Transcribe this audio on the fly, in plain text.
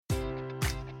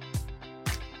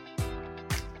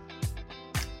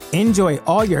Enjoy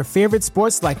all your favorite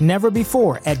sports like never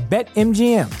before at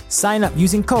BetMGM. Sign up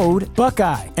using code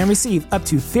Buckeye and receive up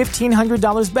to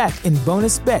 $1,500 back in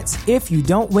bonus bets if you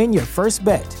don't win your first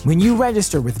bet. When you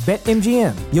register with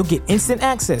BetMGM, you'll get instant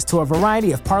access to a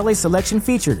variety of parlay selection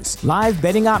features, live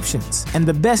betting options, and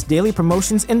the best daily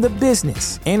promotions in the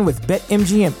business. And with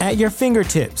BetMGM at your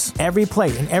fingertips, every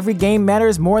play and every game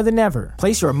matters more than ever.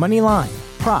 Place your money line,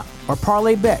 prop, or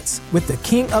parlay bets with the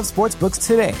king of sportsbooks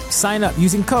today. Sign up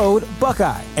using code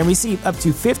Buckeye and receive up to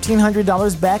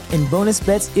 $1,500 back in bonus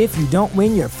bets if you don't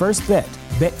win your first bet.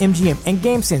 BetMGM and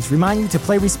GameSense remind you to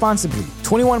play responsibly.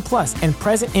 21 plus and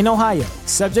present in Ohio,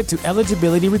 subject to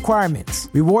eligibility requirements.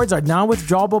 Rewards are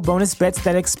non-withdrawable bonus bets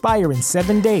that expire in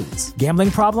 7 days. Gambling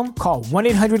problem? Call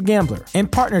 1-800-GAMBLER. In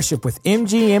partnership with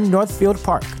MGM Northfield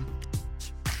Park.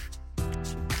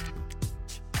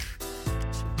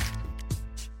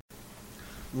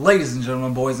 Ladies and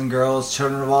gentlemen, boys and girls,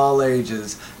 children of all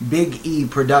ages, Big E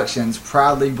Productions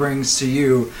proudly brings to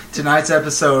you tonight's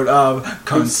episode of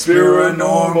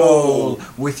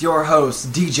Conspiranormal with your hosts,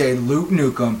 DJ Luke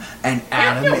Newcomb and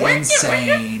Adam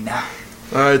Insane.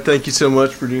 Alright, thank you so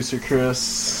much, Producer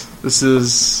Chris. This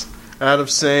is Adam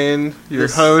Sane, your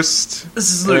host.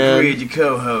 This is Luke Reed, your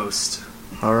co-host.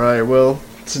 Alright, well,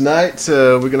 tonight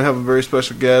we're going to have a very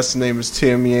special guest. His name is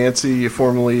Tim Yancey,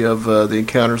 formerly of the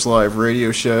Encounters Live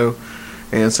radio show,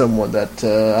 and someone that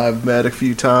I've met a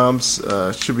few times.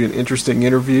 Should be an interesting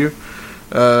interview.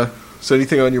 So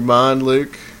anything on your mind,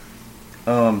 Luke?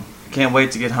 Can't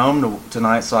wait to get home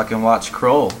tonight so I can watch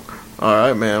Kroll.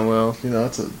 Alright, man. Well, you know,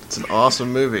 it's an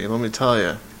awesome movie, let me tell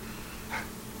you.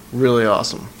 Really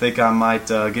awesome. Think I might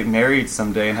get married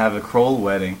someday and have a Kroll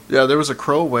wedding. Yeah, there was a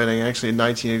Kroll wedding actually in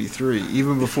 1983,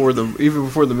 even before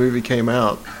the movie came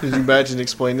out. Could you imagine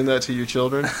explaining that to your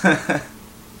children?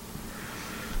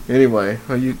 Anyway,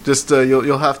 you just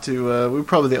you'll have to. We're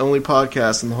probably the only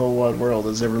podcast in the whole wide world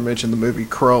that's ever mentioned the movie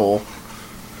Kroll.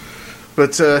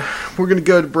 But we're going to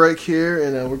go to break here,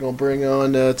 and we're going to bring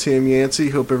on Tim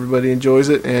Yancey. Hope everybody enjoys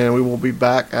it, and we will be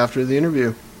back after the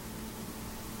interview.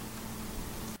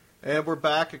 And we're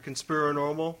back at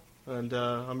Conspiranormal, and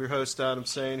I'm your host, Adam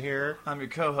Sane, here. I'm your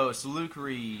co-host, Luke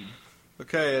Reed.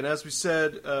 Okay, and as we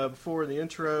said before in the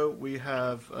intro, we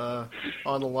have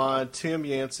on the line Tim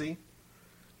Yancey.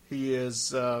 He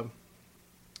was on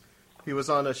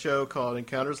a show called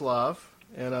Encounters Live,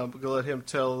 and I'm going to let him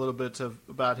tell a little bit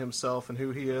about himself and who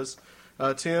he is.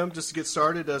 Tim, just to get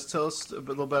started, tell us a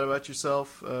little bit about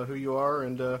yourself, who you are,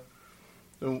 and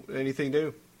anything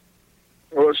new.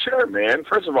 Well, sure, man.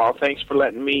 First of all, thanks for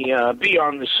letting me be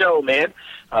on the show, man.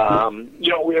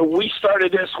 We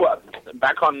started this,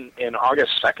 back in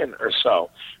August 2nd or so.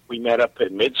 We met up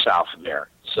in Mid-South there.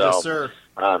 So, yes, sir.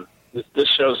 This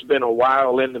show's been a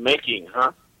while in the making,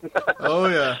 huh? Oh,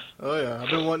 yeah. I've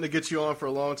been wanting to get you on for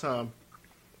a long time.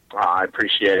 I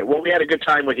appreciate it. Well, we had a good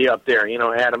time with you up there. You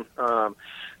know, Adam,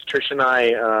 Trish and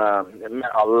I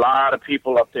met a lot of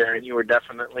people up there, and you were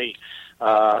definitely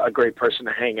a great person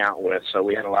to hang out with, so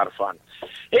we had a lot of fun.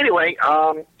 Anyway,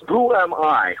 who am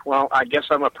I? Well, I guess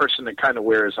I'm a person that kind of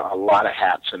wears a lot of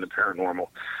hats in the paranormal.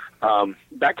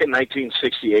 Back in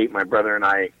 1968, my brother and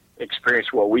I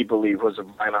experienced what we believe was a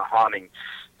violent haunting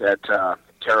that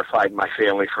terrified my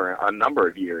family for a number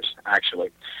of years,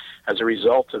 actually. As a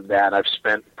result of that, I've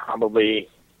spent probably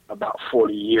about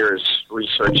 40 years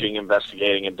researching,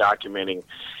 investigating, and documenting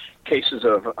cases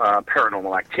of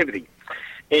paranormal activity.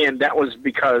 And that was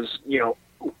because, you know,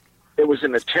 it was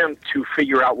an attempt to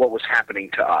figure out what was happening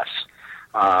to us.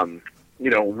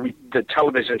 The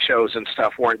television shows and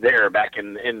stuff weren't there back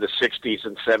in the 60s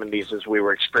and 70s as we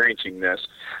were experiencing this.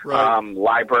 Right.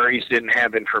 Libraries didn't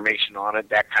have information on it,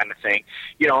 that kind of thing.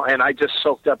 You know, and I just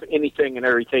soaked up anything and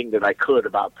everything that I could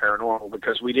about paranormal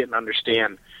because we didn't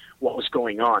understand what was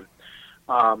going on.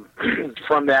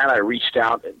 From that, I reached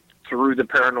out through the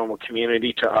paranormal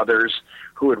community to others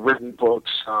who had written books.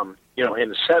 In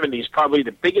the 70s, probably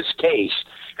the biggest case,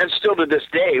 and still to this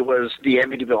day, was the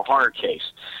Amityville horror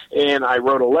case. And I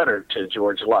wrote a letter to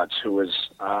George Lutz, who was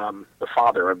the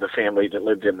father of the family that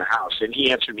lived in the house, and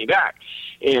he answered me back.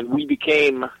 And we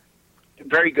became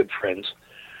very good friends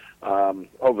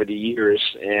over the years,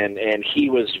 and he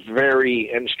was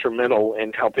very instrumental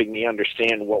in helping me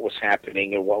understand what was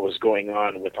happening and what was going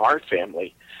on with our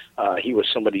family. He was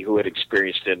somebody who had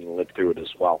experienced it and lived through it as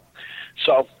well.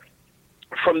 So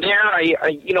from there, I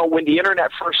when the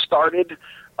internet first started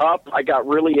up, I got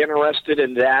really interested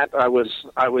in that. I was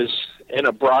in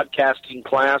a broadcasting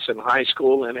class in high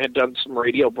school and had done some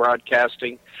radio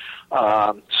broadcasting.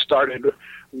 Started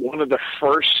one of the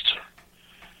first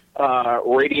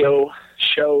radio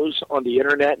shows on the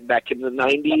internet back in the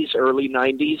 90s, early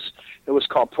 90s. It was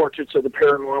called Portraits of the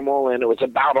Paranormal, and it was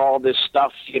about all this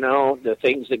stuff, the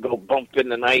things that go bump in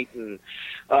the night. And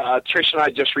Trish and I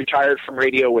just retired from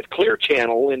radio with Clear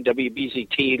Channel in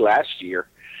WBZT last year.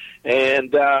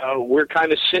 And we're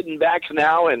kind of sitting back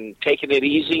now and taking it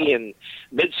easy. And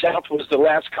Mid-South was the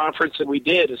last conference that we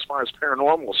did as far as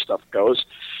paranormal stuff goes.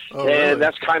 Oh, really? And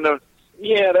that's kind of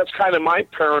my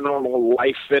paranormal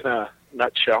life in a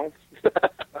nutshell.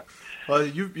 Well,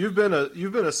 you've been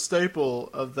a staple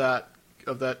of that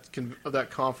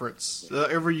conference.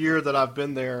 Every year that I've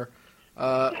been there,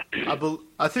 I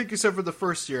think except for the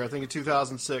first year, I think in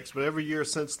 2006, but every year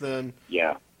since then,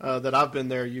 that I've been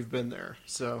there, you've been there.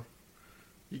 So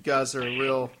you guys are a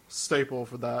real staple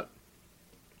for that.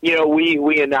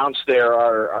 We announced there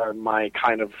our my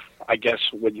kind of, I guess,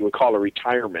 what you would call a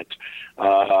retirement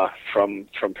from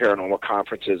paranormal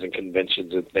conferences and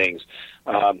conventions and things.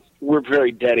 We're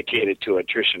very dedicated to it,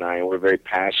 Trish and I, and we're very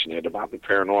passionate about the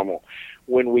paranormal.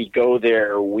 When we go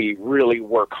there, we really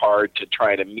work hard to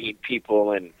try to meet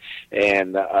people and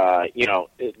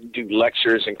do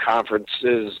lectures and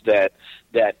conferences that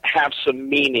have some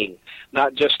meaning,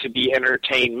 not just to be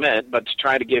entertainment, but to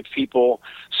try to give people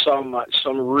some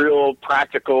real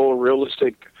practical,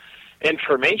 realistic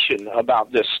information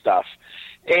about this stuff.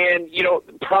 And,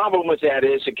 the problem with that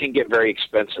is it can get very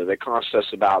expensive. It costs us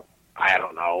about, I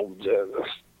don't know,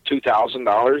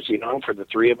 $2,000, for the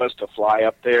three of us to fly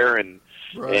up there and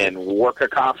work a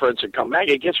conference and come back.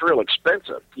 It gets real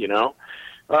expensive,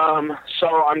 So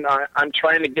I'm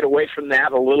trying to get away from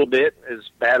that a little bit, as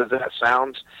bad as that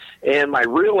sounds. And my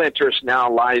real interest now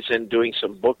lies in doing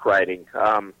some book writing.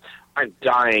 I'm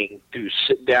dying to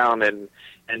sit down and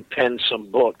pen some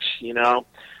books,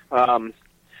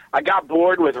 I got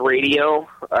bored with radio,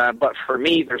 but for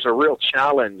me, there's a real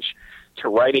challenge to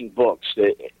writing books.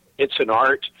 It's an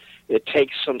art. It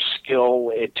takes some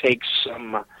skill. It takes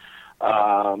some,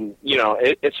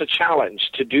 it's a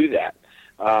challenge to do that.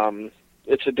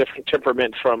 It's a different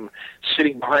temperament from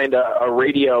sitting behind a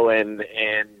radio and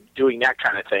doing that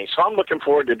kind of thing. So I'm looking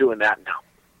forward to doing that now.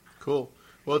 Cool.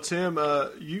 Well, Tim,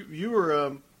 you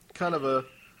were kind of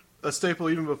a staple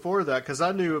even before that, because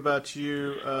I knew about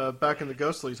you back in the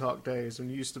Ghostly Talk days when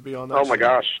you used to be on that Oh, my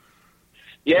gosh.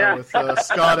 Yeah. With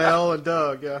Scott L. and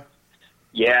Doug, yeah.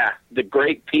 Yeah, the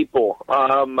great people.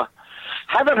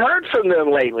 Haven't heard from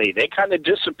them lately. They kind of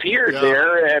disappeared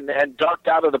there and ducked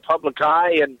out of the public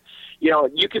eye. And,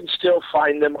 you can still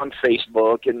find them on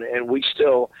Facebook, and we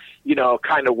still,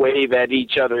 kind of wave at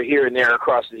each other here and there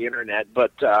across the Internet,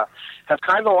 but have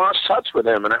kind of lost touch with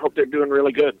them, and I hope they're doing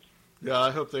really good. Yeah,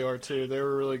 I hope they are, too. They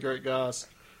were really great guys.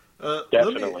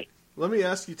 Definitely. Let me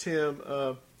ask you, Tim,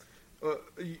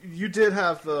 you did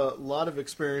have a lot of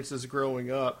experiences growing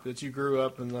up, that you grew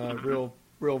up in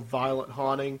real violent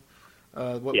haunting,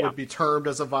 would be termed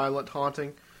as a violent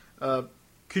haunting.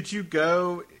 Could you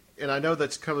go, and I know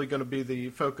that's probably going to be the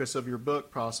focus of your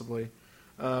book possibly,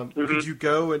 could you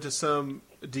go into some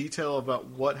detail about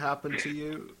what happened to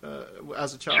you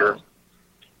as a child? Sure.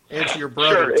 And to your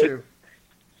brother, too.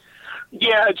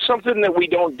 Yeah, it's something that we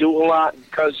don't do a lot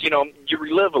because, you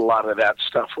relive a lot of that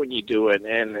stuff when you do it,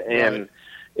 and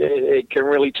it can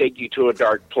really take you to a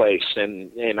dark place.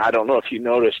 And I don't know if you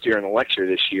noticed during the lecture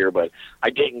this year, but I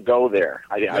didn't go there.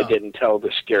 I didn't tell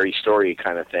the scary story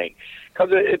kind of thing because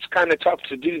it's kind of tough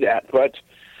to do that. But,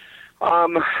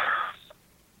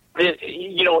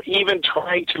 even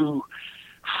trying to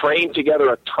frame together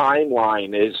a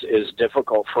timeline is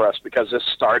difficult for us because this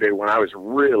started when I was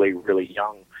really, really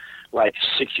young. Like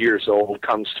 6 years old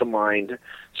comes to mind,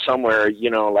 somewhere,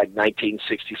 like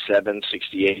 1967,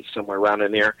 68, somewhere around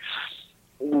in there.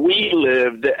 We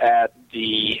lived at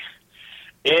the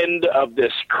end of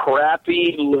this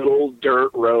crappy little dirt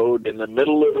road in the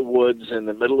middle of the woods, in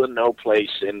the middle of no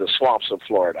place, in the swamps of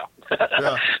Florida.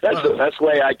 That's the best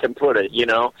way I can put it,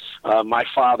 My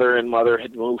father and mother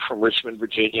had moved from Richmond,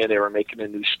 Virginia. They were making a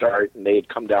new start, and they had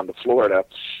come down to Florida.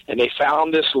 And they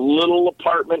found this little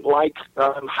apartment-like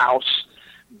house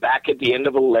back at the end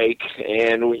of a lake.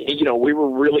 And, we were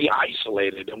really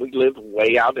isolated, and we lived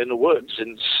way out in the woods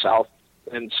in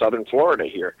southern Florida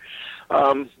here.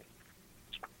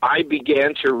 I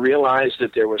began to realize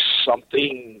that there was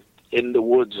something in the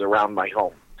woods around my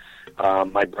home.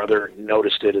 My brother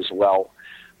noticed it as well.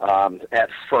 At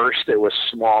first, there was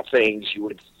small things.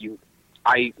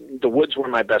 The woods were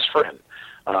my best friend.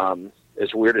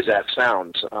 As weird as that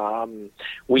sounds,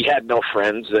 we had no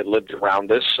friends that lived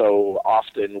around us, so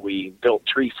often we built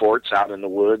tree forts out in the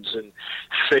woods and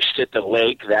fished at the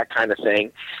lake, that kind of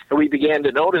thing. And we began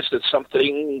to notice that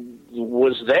something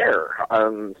was there. I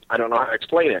don't know how to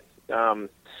explain it.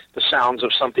 the sounds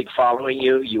of something following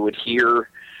you. You would hear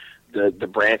the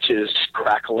branches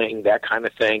crackling, that kind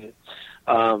of thing.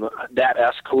 That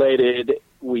escalated.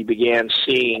 We began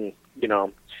seeing,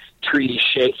 trees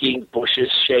shaking,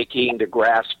 bushes shaking, the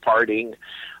grass parting,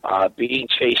 being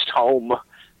chased home,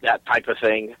 that type of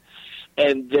thing.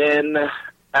 And then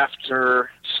after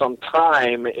some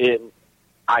time, it,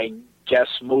 I guess,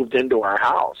 moved into our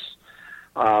house.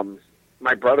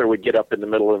 My brother would get up in the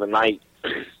middle of the night,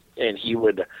 and he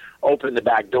would open the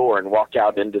back door and walk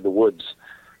out into the woods,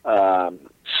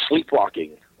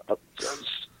 sleepwalking.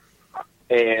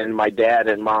 And my dad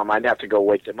and mom, I'd have to go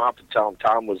wake them up and tell them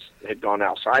Tom had gone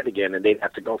outside again, and they'd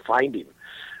have to go find him.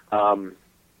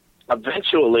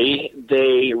 Eventually,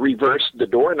 they reversed the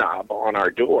doorknob on our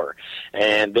door,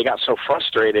 and they got so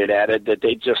frustrated at it that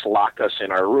they'd just lock us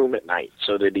in our room at night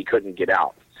so that he couldn't get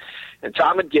out. And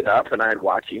Tom would get up, and I'd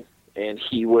watch him, and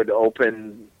he would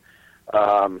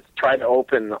try to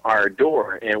open our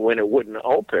door, and when it wouldn't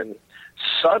open,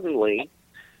 suddenly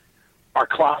our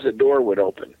closet door would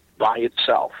open by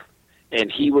itself, and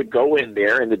he would go in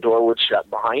there, and the door would shut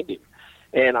behind him.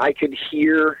 And I could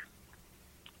hear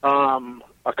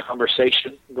a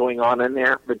conversation going on in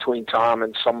there between Tom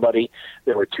and somebody.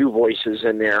 There were two voices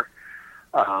in there.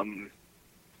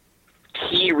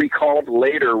 He recalled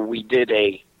later we did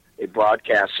a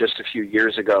broadcast just a few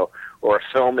years ago, or a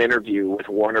film interview with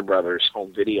Warner Brothers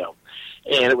Home Video.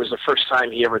 And it was the first time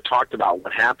he ever talked about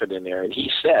what happened in there. And he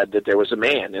said that there was a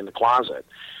man in the closet,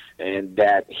 and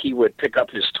that he would pick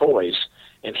up his toys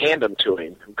and hand them to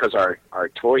him, because our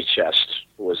toy chest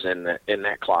was in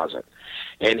that closet.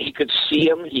 And he could see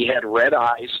him. He had red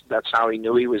eyes. That's how he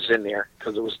knew he was in there,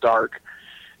 because it was dark,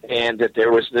 and that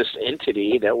there was this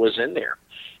entity that was in there.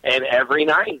 And every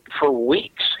night for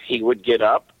weeks, he would get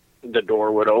up, the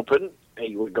door would open, and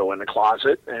he would go in the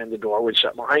closet, and the door would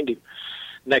shut behind him.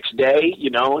 Next day,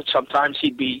 sometimes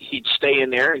he'd stay in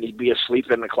there, and he'd be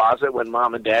asleep in the closet when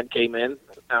Mom and Dad came in.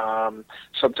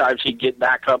 Sometimes he'd get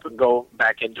back up and go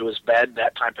back into his bed,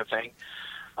 that type of thing.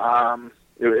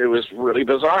 It was really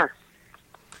bizarre.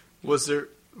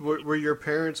 Were your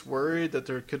parents worried that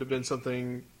there could have been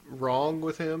something wrong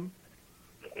with him?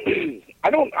 I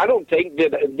don't think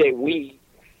that we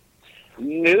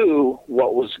knew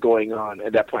what was going on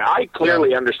at that point. I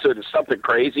clearly understood that something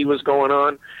crazy was going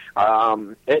on.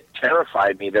 It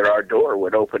terrified me that our door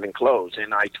would open and close,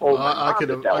 and I told my mom I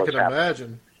could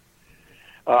imagine.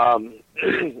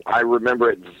 I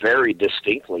remember it very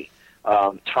distinctly.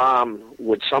 Tom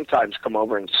would sometimes come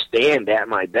over and stand at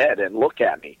my bed and look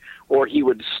at me, or he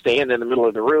would stand in the middle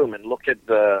of the room and look at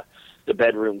the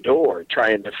bedroom door,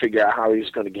 trying to figure out how he was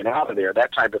going to get out of there,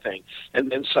 that type of thing. And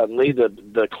then suddenly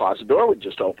the closet door would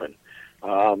just open.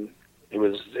 It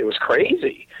was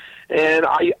crazy. And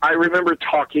I remember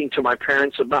talking to my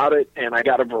parents about it, and I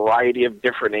got a variety of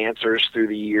different answers through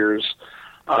the years.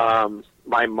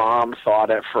 My mom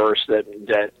thought at first that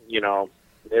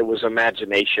it was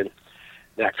imagination,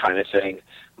 that kind of thing.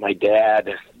 My dad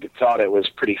thought it was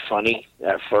pretty funny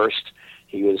at first.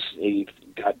 He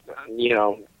got,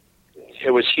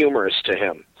 it was humorous to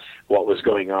him what was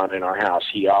going on in our house.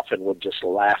 He often would just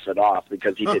laugh it off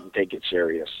because he didn't take it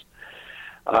serious.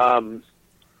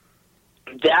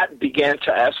 That began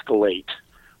to escalate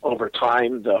over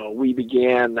time, though. We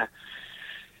began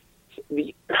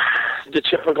the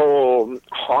typical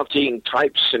haunting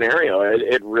type scenario.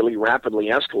 It really rapidly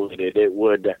escalated. It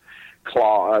would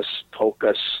claw us, poke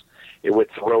us. It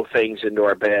would throw things into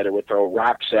our bed. It would throw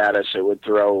rocks at us. It would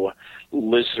throw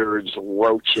lizards,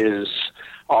 roaches,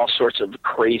 all sorts of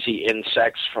crazy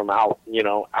insects from out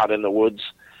in the woods,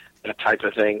 that type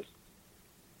of thing.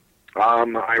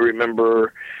 I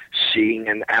remember seeing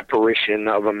an apparition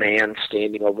of a man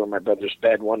standing over my brother's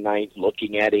bed one night,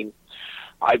 looking at him.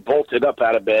 I bolted up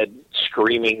out of bed,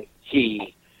 screaming.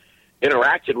 He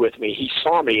interacted with me. He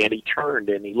saw me, and he turned,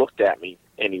 and he looked at me,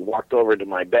 and he walked over to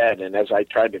my bed. And as I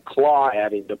tried to claw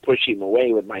at him to push him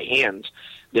away with my hands,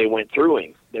 they went through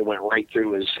him. They went right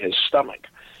through his stomach.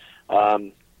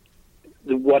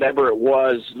 Whatever it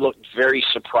was looked very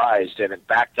surprised, and it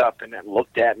backed up, and it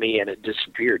looked at me, and it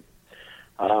disappeared.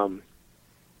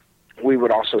 We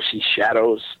would also see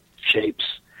shadows, shapes,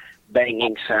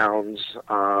 banging sounds.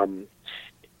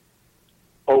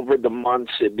 Over the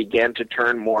months, it began to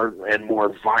turn more and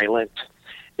more violent.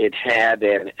 It had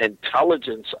an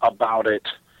intelligence about it.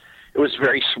 It was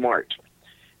very smart.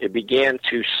 It began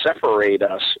to separate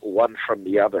us one from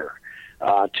the other,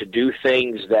 to do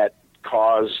things that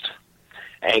caused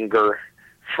anger,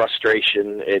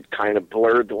 frustration. It kind of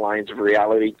blurred the lines of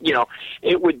reality.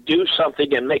 It would do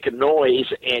something and make a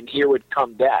noise, and here would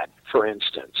come Dad, for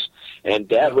instance. And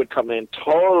Dad would come in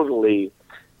totally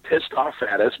pissed off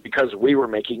at us because we were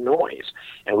making noise.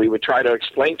 And we would try to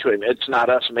explain to him, it's not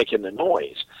us making the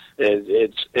noise.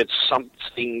 It's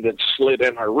something that slid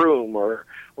in our room or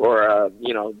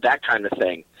that kind of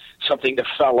thing. Something that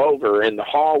fell over in the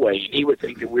hallway. He would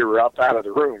think that we were up out of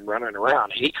the room running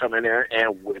around. He'd come in there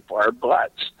and whip our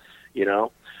butts,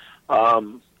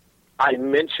 I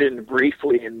mentioned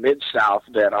briefly in Mid-South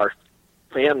that our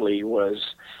family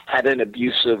had an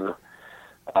abusive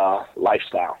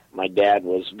lifestyle. My dad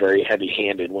was very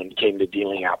heavy-handed when it came to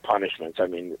dealing out punishments. I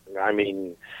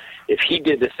mean, if he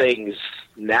did the things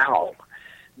now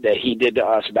that he did to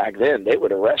us back then, they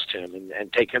would arrest him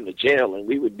and take him to jail, and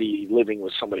we would be living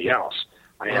with somebody else.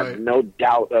 I have no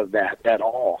doubt of that at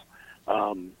all.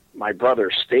 My brother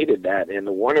stated that in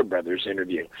the Warner Brothers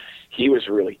interview. He was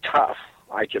really tough.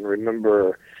 I can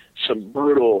remember some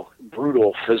brutal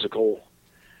physical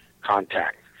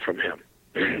contact from him,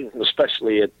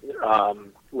 especially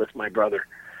with my brother.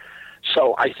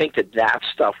 So I think that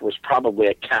stuff was probably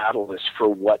a catalyst for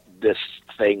what this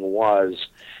thing was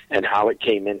and how it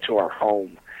came into our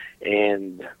home.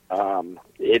 And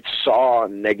it saw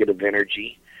negative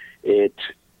energy. It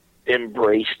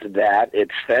embraced that.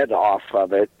 It fed off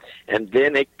of it. And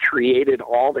then it created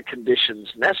all the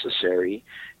conditions necessary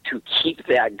to keep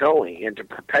that going and to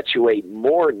perpetuate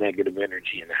more negative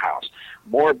energy in the house,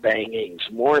 more bangings,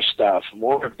 more stuff,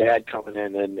 more of Dad coming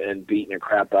in and beating the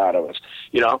crap out of us.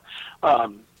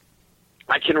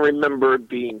 I can remember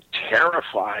being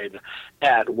terrified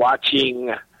at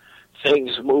watching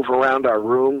things move around our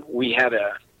room.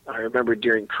 I remember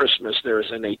during Christmas there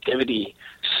was a nativity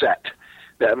set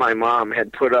that my mom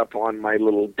had put up on my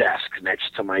little desk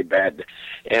next to my bed,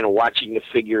 and watching the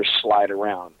figures slide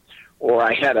around. Or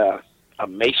I had a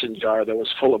mason jar that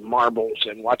was full of marbles,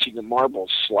 and watching the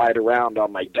marbles slide around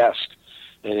on my desk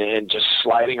and just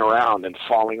sliding around and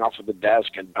falling off of the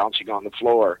desk and bouncing on the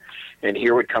floor. And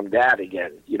here would come Dad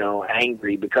again,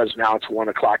 angry because now it's 1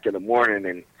 o'clock in the morning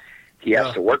and he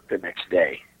has to work the next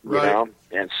day,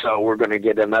 and so we're going to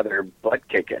get another butt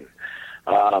kicking,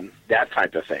 that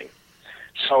type of thing.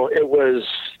 So it was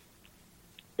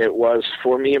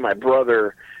for me and my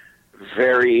brother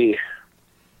very,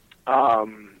 I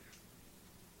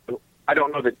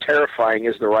don't know that terrifying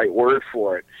is the right word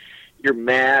for it. You're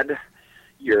mad,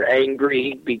 you're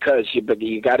angry because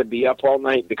you got to be up all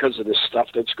night because of the stuff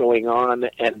that's going on,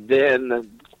 and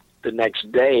then the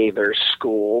next day there's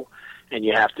school and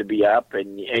you have to be up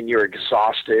and you're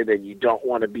exhausted and you don't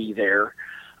want to be there.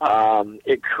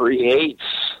 It creates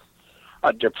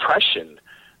a depression.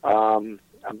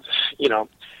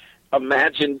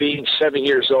 Imagine being 7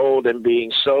 years old and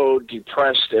being so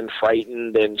depressed and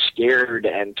frightened and scared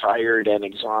and tired and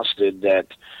exhausted that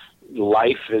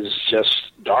life is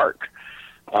just dark.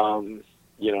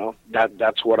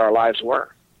 That's what our lives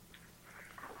were.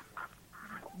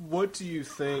 What do you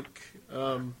think?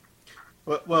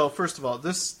 Well, first of all,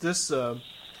 the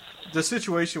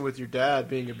situation with your dad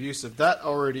being abusive, that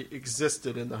already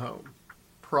existed in the home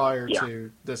prior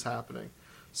to this happening.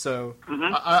 So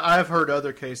I've heard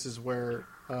other cases where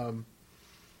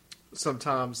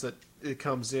sometimes that it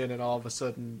comes in and all of a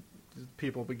sudden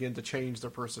people begin to change their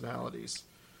personalities.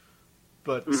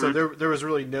 But so there was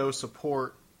really no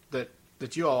support that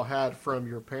you all had from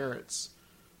your parents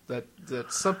that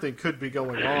something could be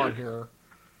going on here.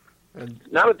 And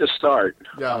not at the start.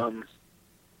 Yeah.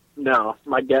 No,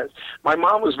 my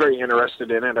mom was very interested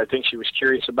in it. I think she was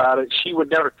curious about it. She would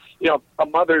never, a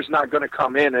mother's not going to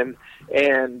come in and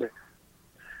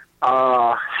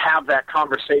have that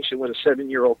conversation with a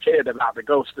 7-year-old kid about the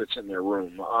ghost that's in their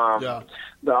room.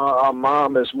 The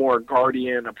mom is more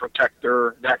guardian, a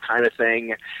protector, that kind of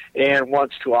thing, and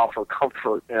wants to offer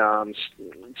comfort.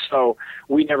 So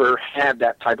we never had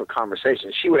that type of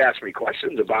conversation. She would ask me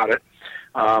questions about it.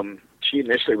 She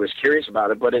initially was curious about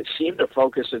it, but it seemed to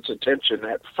focus its attention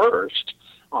at first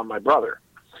on my brother.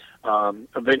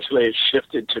 Eventually it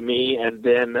shifted to me, and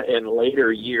then in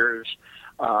later years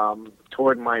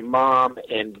toward my mom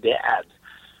and dad.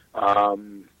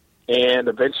 And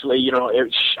eventually,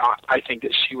 I think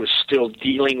that she was still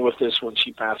dealing with this when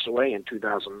she passed away in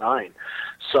 2009.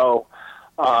 So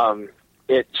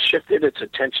it shifted its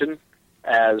attention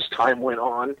as time went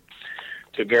on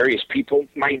to various people.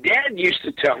 My dad used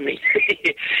to tell me,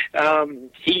 I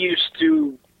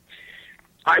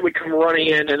would come running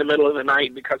in the middle of the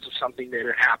night because of something that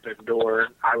had happened, or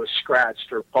I was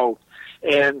scratched or poked.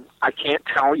 And I can't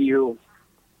tell you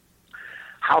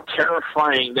how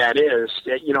terrifying that is.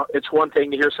 It's one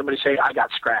thing to hear somebody say, I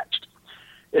got scratched.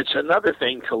 It's another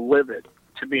thing to live it,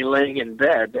 to be laying in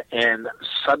bed and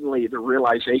suddenly the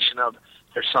realization of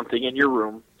there's something in your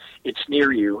room it's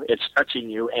near you, it's touching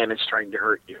you, and it's trying to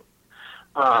hurt you.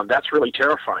 That's really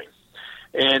terrifying.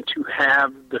 And to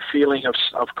have the feeling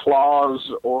of claws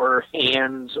or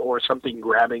hands or something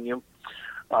grabbing you,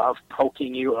 of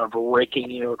poking you, of raking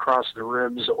you across the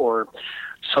ribs, or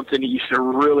something that used to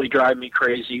really drive me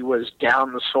crazy was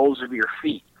down the soles of your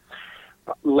feet.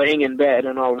 Laying in bed,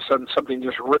 and all of a sudden something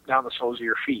just ripped down the soles of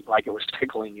your feet like it was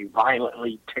tickling you,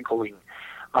 violently tickling.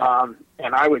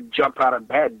 And I would jump out of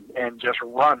bed and just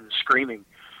run screaming.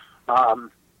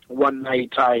 One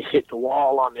night I hit the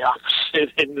wall on the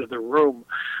opposite end of the room,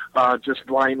 just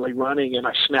blindly running, and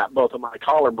I snapped both of my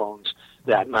collarbones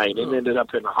that night and ended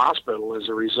up in the hospital as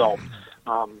a result.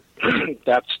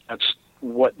 That's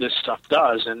what this stuff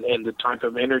does, and the type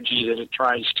of energy that it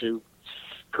tries to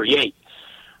create.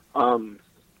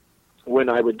 When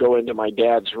I would go into my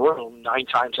dad's room, 9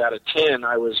 times out of 10,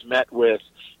 I was met with,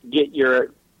 get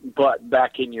your butt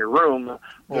back in your room,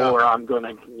 or I'm going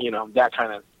to, that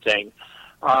kind of thing.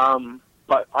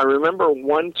 But I remember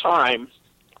one time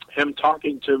him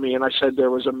talking to me, and I said there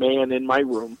was a man in my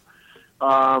room,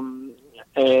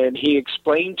 and he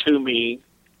explained to me,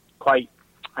 quite,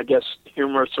 I guess,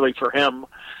 humorously for him,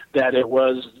 that it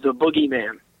was the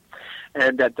boogeyman,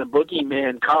 and that the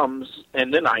boogeyman comes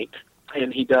in the night,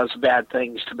 and he does bad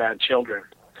things to bad children.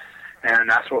 And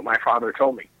that's what my father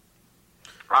told me.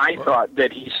 I thought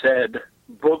that he said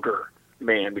booger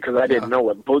man, because I didn't know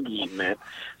what boogie meant.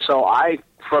 So I,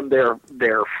 from there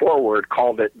forward,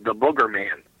 called it the Booger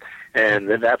Man. And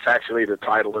that's actually the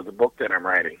title of the book that I'm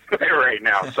writing right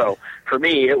now. So for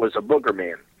me, it was a Booger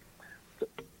Man.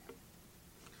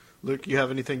 Luke, you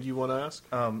have anything you want to ask?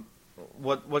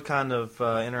 What kind of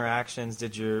interactions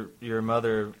did your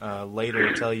mother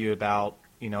later tell you about,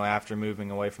 after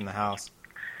moving away from the house?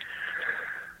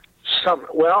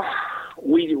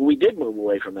 We did move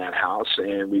away from that house,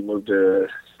 and we moved to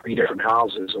 3 different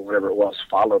houses or whatever it was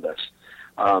followed us.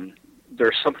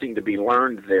 There's something to be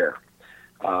learned there.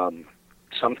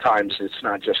 Sometimes it's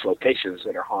not just locations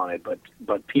that are haunted,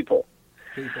 but people.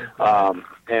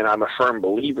 And I'm a firm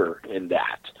believer in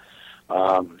that.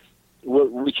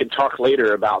 We can talk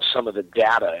later about some of the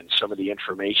data and some of the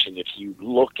information. If you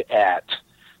look at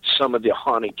some of the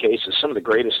haunted cases, some of the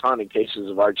greatest haunted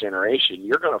cases of our generation,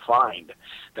 you're going to find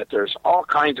that there's all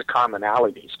kinds of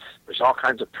commonalities. There's all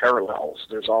kinds of parallels.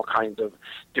 There's all kinds of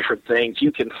different things.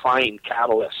 You can find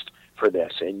catalysts for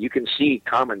this, and you can see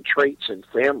common traits in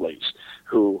families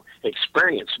who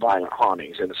experience violent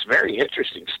hauntings, and it's very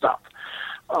interesting stuff.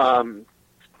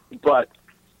 But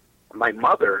my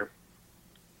mother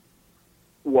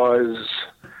was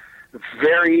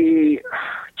very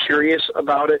curious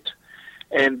about it,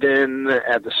 and then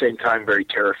at the same time very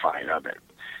terrified of it.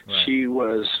 Right.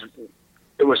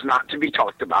 It was not to be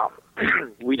talked about.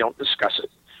 We don't discuss it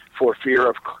for fear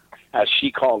of, as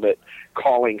she called it,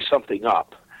 calling something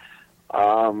up.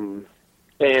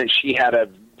 And she had a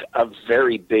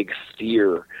very big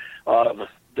fear of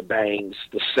the bangs,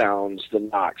 the sounds, the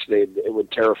knocks. It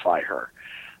would terrify her.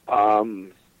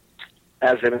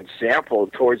 As an example,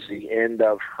 towards the end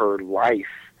of her life,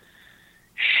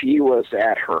 she was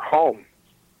at her home,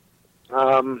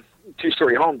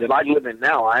 2-story home that I live in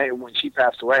now. When she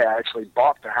passed away, I actually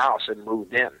bought the house and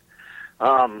moved in.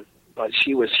 But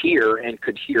she was here and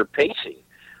could hear pacing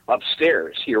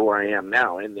upstairs, here where I am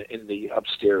now, in the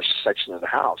upstairs section of the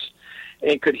house,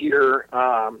 and could hear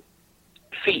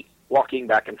feet walking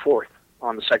back and forth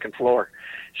on the second floor.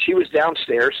 She was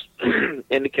downstairs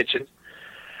in the kitchen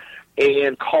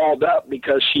and called up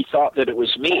because she thought that it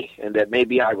was me and that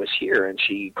maybe I was here, and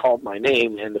she called my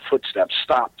name and the footsteps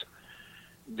stopped.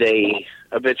 They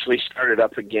eventually started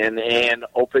up again and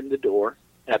opened the door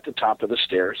at the top of the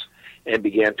stairs and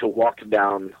began to walk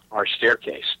down our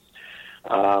staircase.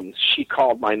 She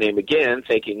called my name again,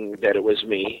 thinking that it was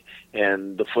me,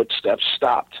 and the footsteps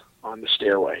stopped on the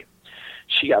stairway.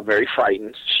 She got very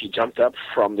frightened. She jumped up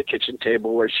from the kitchen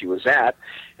table where she was at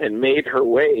and made her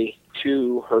way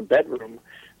to her bedroom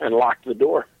and locked the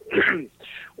door.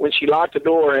 When she locked the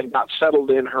door and got settled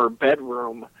in her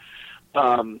bedroom,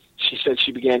 she said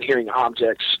she began hearing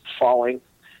objects falling,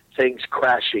 things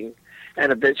crashing,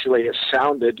 and eventually it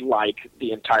sounded like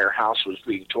the entire house was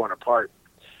being torn apart.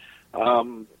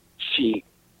 She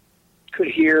could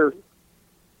hear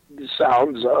the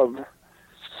sounds of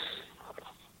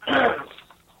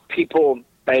people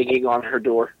banging on her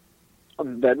door,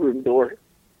 on the bedroom door.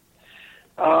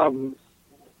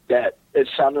 That it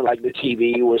sounded like the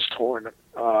TV was torn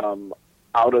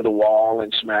out of the wall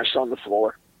and smashed on the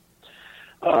floor.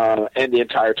 And the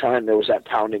entire time there was that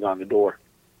pounding on the door.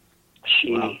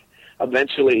 She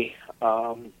eventually,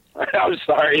 I'm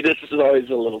sorry, this is always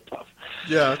a little tough.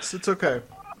 Yeah, it's okay.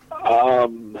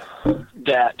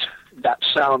 that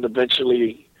sound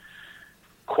eventually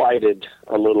quieted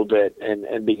a little bit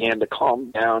and began to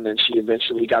calm down, and she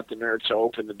eventually got the nerve to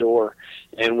open the door.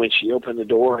 And when she opened the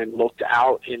door and looked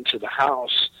out into the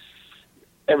house,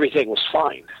 everything was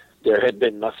fine. There had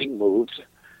been nothing moved.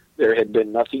 There had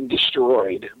been nothing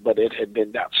destroyed, but it had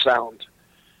been that sound.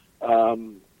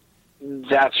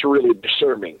 That's really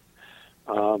disturbing,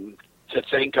 to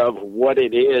think of what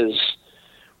it is.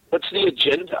 What's the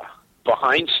agenda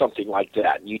behind something like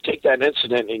that? You take that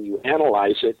incident and you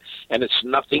analyze it, and it's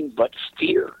nothing but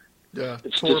fear. Yeah,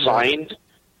 It's designed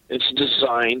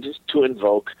to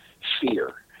invoke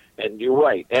fear. And you're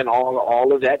right, and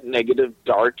all of that negative,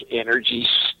 dark energy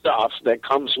stuff that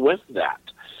comes with that.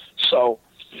 So,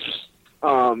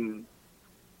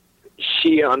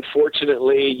 she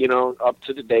unfortunately, up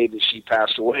to the day that she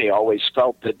passed away, always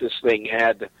felt that this thing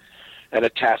had an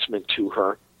attachment to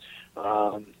her.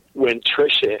 When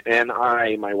Tricia and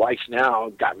I, my wife now,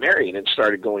 got married and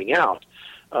started going out,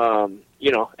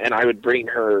 and I would bring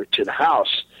her to the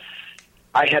house,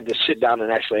 I had to sit down and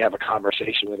actually have a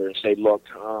conversation with her and say, look,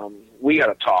 we got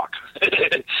to talk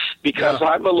because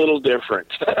I'm a little different.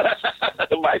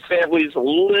 My family's a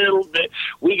little bit,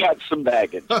 we got some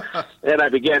baggage. And I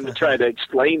began to try to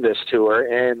explain this to her,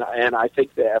 and I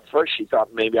think that at first she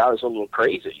thought maybe I was a little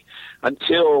crazy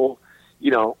until,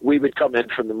 we would come in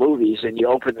from the movies and you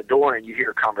open the door and you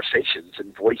hear conversations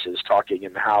and voices talking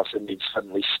in the house, and they'd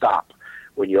suddenly stop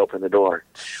when you open the door.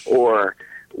 Or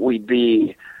we'd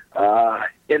be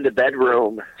in the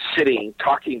bedroom sitting,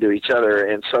 talking to each other,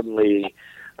 and suddenly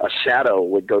a shadow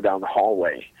would go down the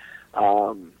hallway.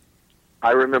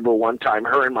 I remember one time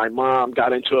her and my mom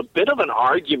got into a bit of an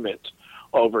argument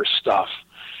over stuff.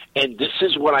 And this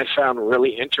is what I found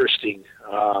really interesting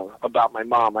about my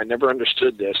mom. I never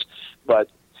understood this, but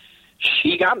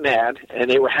she got mad, and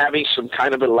they were having some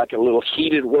kind of a little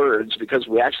heated words because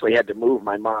we actually had to move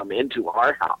my mom into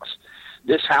our house.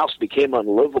 This house became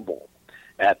unlivable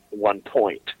at one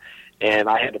point, and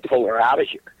I had to pull her out of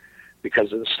here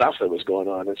because of the stuff that was going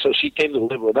on. And so she came to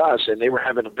live with us, and they were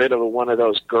having a bit of one of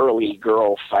those girly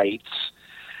girl fights.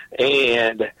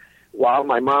 And while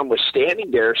my mom was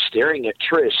standing there staring at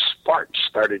Trish, sparks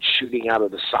started shooting out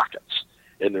of the sockets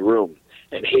in the room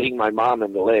and hitting my mom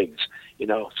in the legs.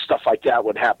 Stuff like that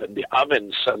would happen. The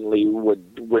oven suddenly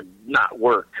would not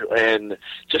work, and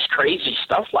just crazy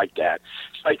stuff like that.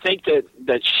 So I think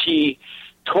that she,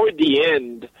 toward the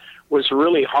end, was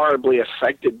really horribly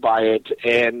affected by it,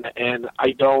 and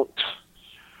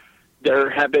there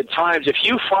have been times, if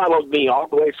you followed me all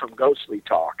the way from Ghostly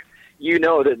Talk, you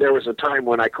know that there was a time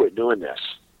when I quit doing this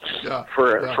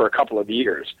for a couple of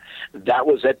years. That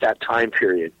was at that time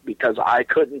period because I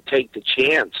couldn't take the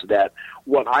chance that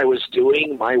what I was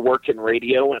doing, my work in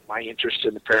radio and my interest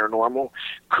in the paranormal,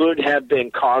 could have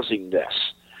been causing this.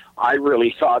 I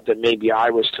really thought that maybe I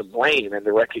was to blame, and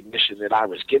the recognition that I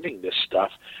was giving this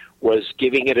stuff was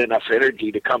giving it enough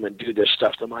energy to come and do this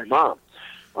stuff to my mom.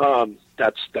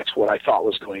 That's what I thought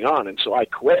was going on, and so I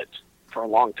quit for a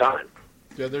long time.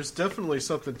 Yeah, there's definitely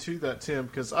something to that, Tim,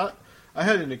 because I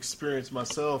had an experience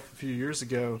myself a few years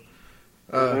ago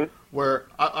where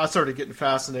I started getting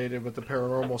fascinated with the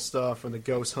paranormal stuff and the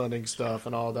ghost hunting stuff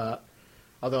and all that,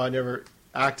 although I never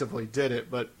actively did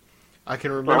it. But I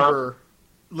can remember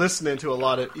listening to a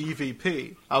lot of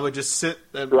EVP. I would just sit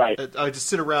and I would just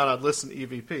sit around. I'd listen to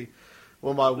EVP.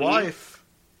 Well, my wife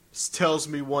tells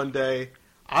me one day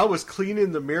I was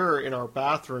cleaning the mirror in our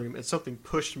bathroom and something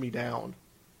pushed me down.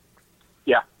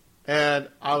 Yeah. And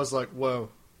I was like, whoa,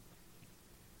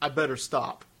 I better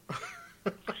stop.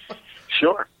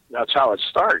 Sure. That's how it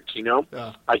starts,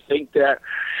 Yeah. I think that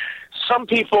some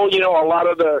people, a lot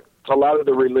of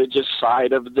the religious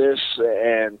side of this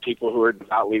and people who are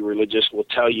devoutly religious will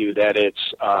tell you that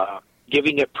it's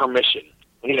giving it permission.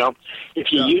 If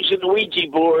you're using the Ouija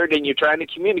board and you're trying to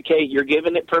communicate, you're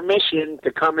giving it permission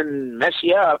to come and mess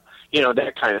you up,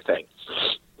 that kind of thing.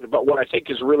 But what I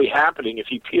think is really happening, if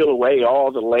you peel away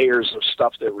all the layers of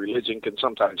stuff that religion can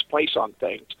sometimes place on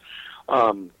things,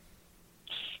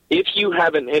 if you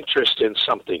have an interest in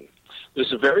something,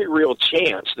 there's a very real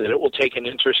chance that it will take an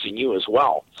interest in you as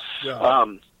well. Yeah.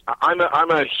 I'm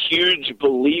a huge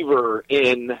believer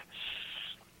in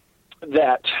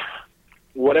that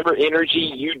whatever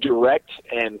energy you direct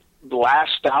and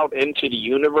blast out into the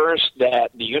universe,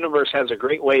 that the universe has a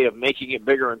great way of making it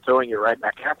bigger and throwing it right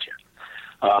back at you.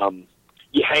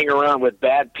 You hang around with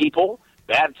bad people,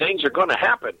 bad things are going to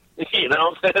happen.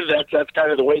 That's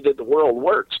kind of the way that the world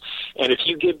works. And if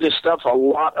you give this stuff a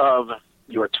lot of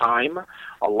your time,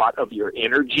 a lot of your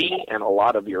energy, and a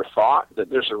lot of your thought, that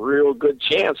there's a real good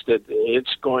chance that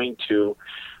it's going to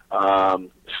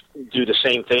do the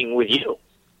same thing with you.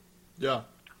 Yeah.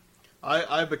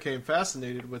 I became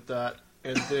fascinated with that,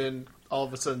 and then all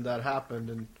of a sudden that happened,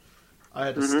 and I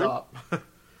had to stop.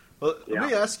 Well, let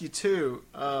me ask you, too.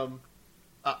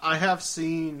 I have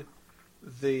seen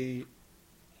the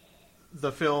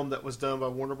film that was done by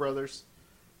Warner Brothers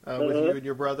with you and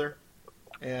your brother,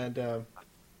 and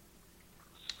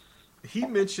he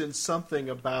mentioned something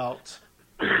about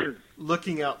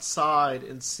looking outside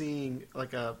and seeing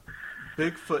like a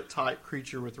Bigfoot type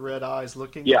creature with red eyes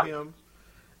looking at him,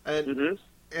 and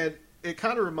it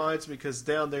kind of reminds me, because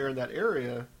down there in that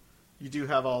area you do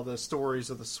have all the stories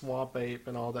of the swamp ape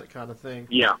and all that kind of thing.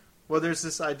 Yeah. Well, there's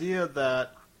this idea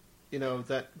that,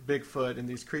 that Bigfoot and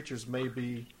these creatures may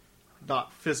be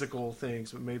not physical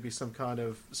things, but maybe some kind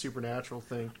of supernatural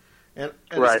thing. And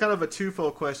it's kind of a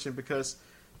twofold question, because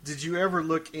did you ever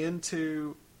look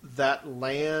into that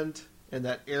land and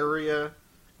that area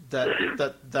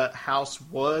that house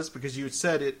was? Because you had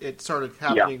said it started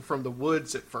happening from the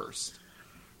woods at first.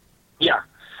 Yeah.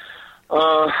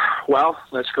 Well,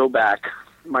 let's go back.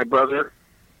 My brother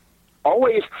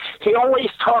always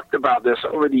talked about this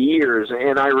over the years,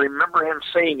 and I remember him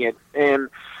saying it, and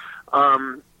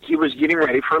he was getting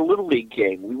ready for a Little League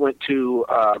game. We went to,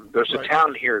 there's a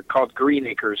town here called Green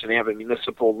Acres, and they have a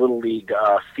municipal Little League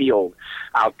field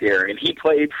out there, and he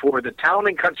played for the Town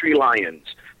and Country Lions,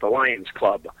 the Lions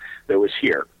Club that was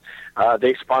here.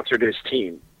 They sponsored his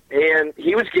team, and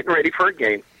he was getting ready for a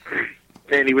game,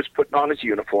 and he was putting on his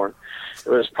uniform. It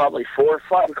was probably 4 or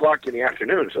 5 o'clock in the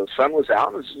afternoon, so the sun was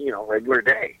out. It was, regular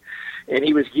day. And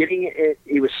he was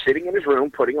sitting in his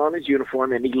room, putting on his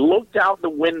uniform, and he looked out the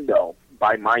window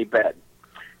by my bed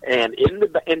and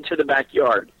into the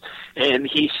backyard. And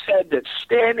he said that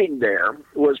standing there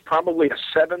was probably a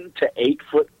 7 to 8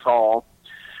 foot tall,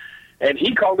 and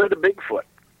he called it a Bigfoot.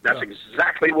 That's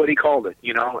exactly what he called it,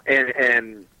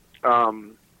 and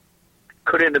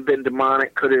could it have been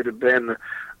demonic? Could it have been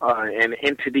an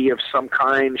entity of some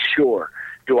kind? Sure.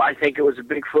 Do I think it was a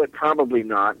Bigfoot? Probably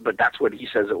not, but that's what he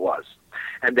says it was.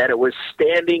 And that it was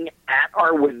standing at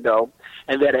our window,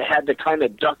 and that it had to kind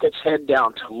of duck its head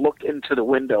down to look into the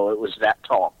window. It was that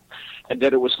tall. And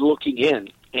that it was looking in.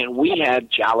 And we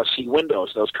had jalousie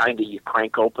windows, those kind that you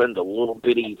crank open, the little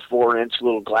bitty 4-inch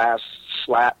little glass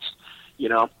slats,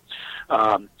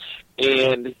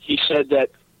 and he said that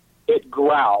it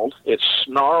growled, it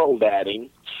snarled at him,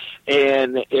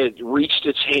 and it reached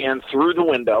its hand through the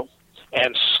window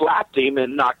and slapped him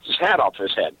and knocked his hat off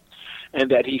his head.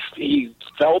 And that he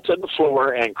fell to the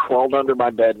floor and crawled under my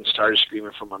bed and started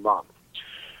screaming for my mom.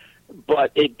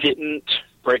 But it didn't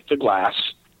break the glass.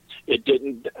 It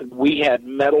didn't. We had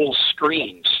metal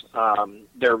screens.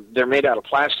 They're made out of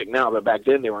plastic now, but back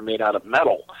then they were made out of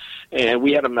metal. And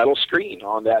we had a metal screen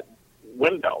on that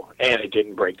window, and it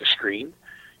didn't break the screen.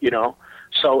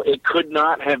 So it could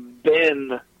not have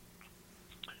been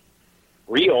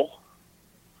real.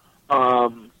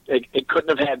 It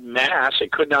couldn't have had mass.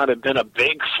 It could not have been a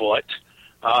Bigfoot.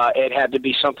 It had to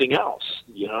be something else,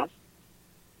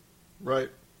 Right.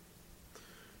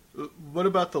 What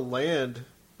about the land?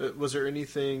 Was there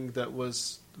anything that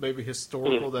was maybe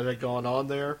historical that had gone on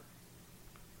there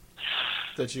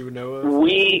that you know of?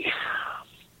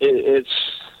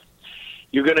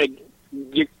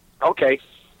 Okay.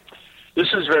 This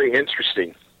is very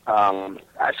interesting.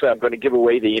 Actually, I'm going to give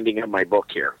away the ending of my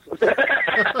book here,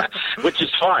 which is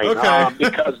fine,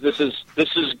 because this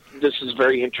is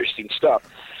very interesting stuff.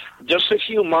 Just a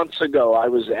few months ago, I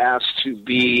was asked to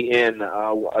be in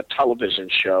a television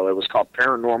show. It was called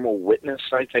Paranormal Witness,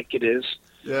 I think it is.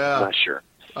 Yeah, I'm not sure.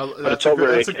 That's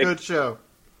a good show.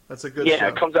 That's a good show. Yeah,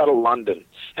 it comes out of London.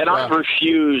 And I've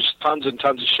refused tons and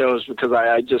tons of shows because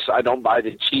I don't buy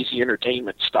the cheesy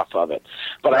entertainment stuff of it.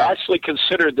 But I actually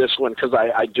considered this one because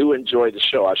I do enjoy the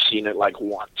show. I've seen it like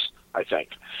once, I think.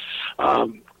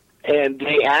 And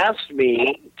they asked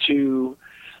me to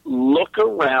look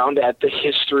around at the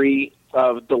history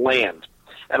of the land.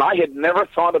 And I had never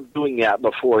thought of doing that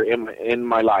before in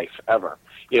my life, ever.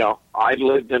 I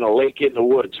lived in a lake in the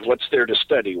woods. What's there to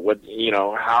study?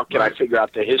 How can I figure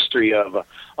out the history of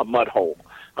a mud hole?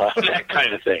 That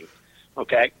kind of thing.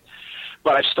 Okay?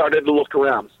 But I started to look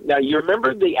around. Now, you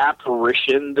remember the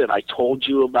apparition that I told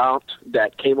you about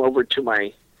that came over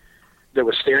that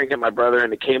was staring at my brother,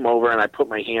 and it came over and I put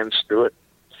my hands through it?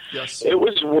 Yes. It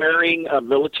was wearing a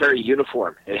military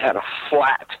uniform. It had a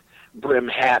flat brim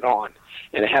hat on.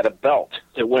 And it had a belt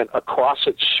that went across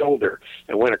its shoulder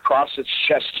and went across its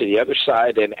chest to the other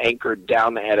side and anchored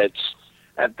down at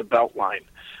the belt line.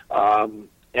 And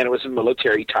it was a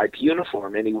military type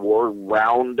uniform, and he wore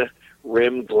round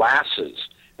rimmed glasses.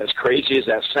 As crazy as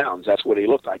that sounds, that's what he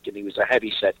looked like, and he was a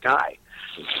heavy-set guy.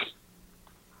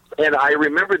 And I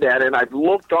remember that, and I've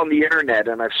looked on the internet,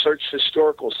 and I've searched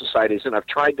historical societies, and I've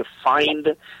tried to find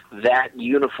that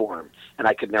uniform, and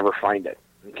I could never find it.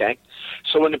 Okay?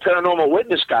 So when the paranormal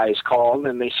witness guys called,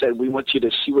 and they said, we want you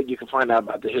to see what you can find out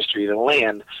about the history of the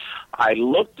land, I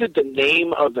looked at the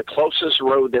name of the closest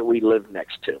road that we lived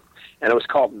next to, and it was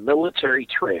called Military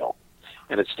Trail.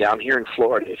 And it's down here in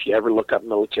Florida. If you ever look up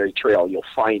Military Trail, you'll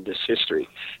find this history.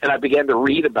 And I began to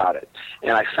read about it,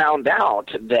 and I found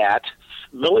out that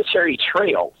Military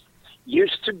Trail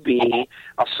used to be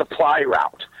a supply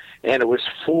route, and it was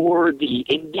for the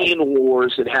Indian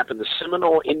Wars that happened, the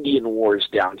Seminole Indian Wars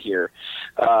down here.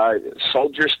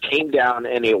 Soldiers came down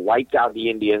and they wiped out the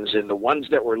Indians, and the ones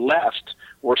that were left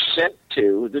were sent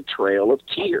to the Trail of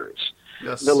Tears.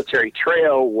 Yes. Military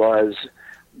Trail was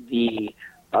the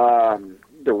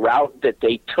route that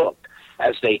they took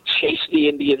as they chased the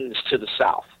Indians to the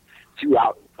south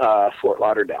throughout Fort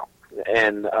Lauderdale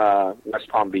and West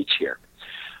Palm Beach here.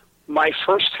 My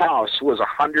first house was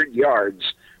 100 yards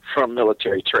from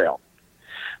Military Trail.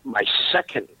 My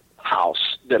second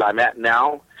house that I'm at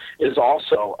now is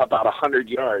also about 100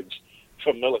 yards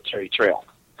from Military Trail.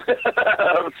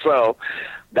 So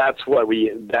that's what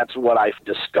I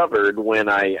discovered when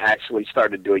I actually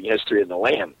started doing history of the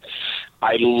land.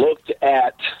 I looked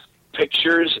at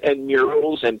pictures and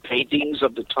murals and paintings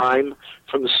of the time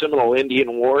from the Seminole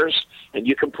Indian Wars, and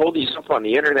you can pull these up on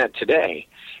the internet today,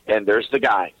 and there's the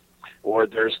guy, or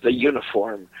there's the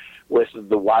uniform with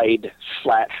the wide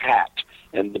flat hat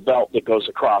and the belt that goes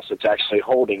across. It's actually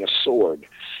holding a sword,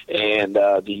 and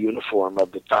the uniform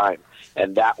of the time.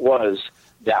 And that was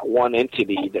that one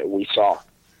entity that we saw.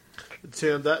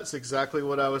 Tim, that's exactly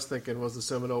what I was thinking was the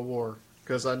Seminole War,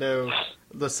 because I know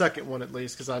the second one at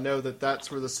least, because I know that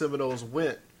that's where the Seminoles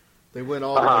went. They went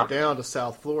all the way down to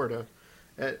South Florida.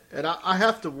 And I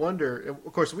have to wonder,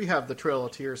 of course, we have the Trail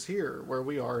of Tears here, where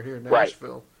we are here in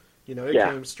Nashville. Right. You know, it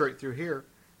came straight through here,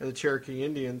 and the Cherokee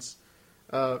Indians.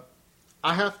 I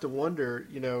have to wonder,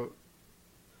 you know,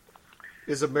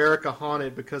 is America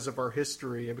haunted because of our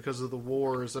history and because of the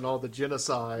wars and all the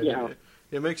genocide? Yeah.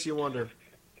 It makes you wonder.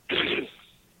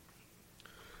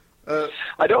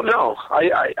 I don't know.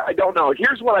 I don't know.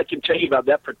 Here's what I can tell you about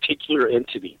that particular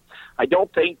entity. I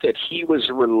don't think that he was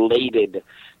related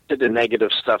to the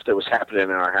negative stuff that was happening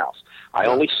in our house. I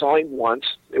only saw him once.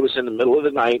 It was in the middle of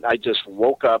the night. I just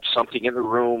woke up. Something in the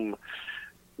room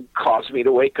caused me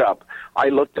to wake up. I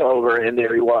looked over, and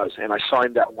there he was. And I saw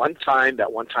him that one time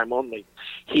only.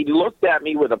 He looked at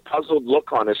me with a puzzled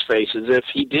look on his face as if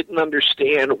he didn't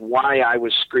understand why I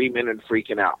was screaming and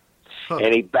freaking out.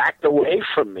 And he backed away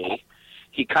from me.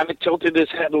 He kind of tilted his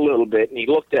head a little bit, and he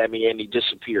looked at me, and he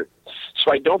disappeared.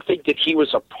 So I don't think that he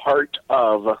was a part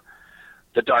of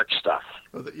the dark stuff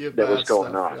that was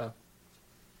going on.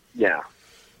 Yeah.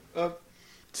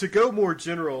 To go more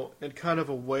general and kind of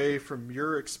away from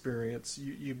your experience,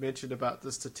 you mentioned about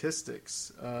the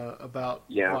statistics about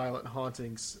violent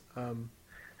hauntings.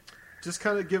 Just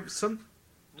kind of give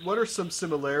what are some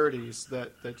similarities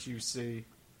that you see?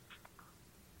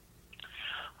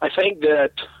 I think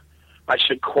that I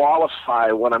should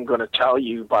qualify what I'm going to tell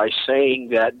you by saying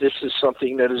that this is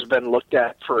something that has been looked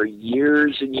at for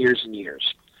years and years and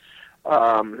years.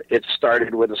 It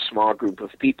started with a small group of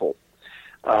people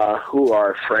who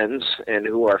are friends and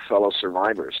who are fellow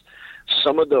survivors.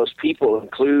 Some of those people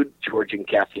include George and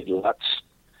Kathy Lutz.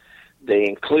 They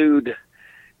include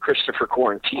Christopher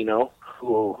Quarantino,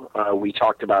 who we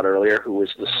talked about earlier, who was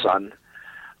the son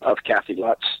of Kathy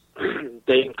Lutz.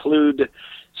 They include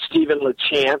Stephen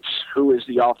LeChance, who is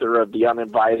the author of The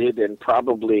Uninvited and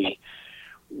probably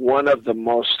one of the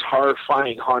most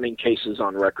horrifying haunting cases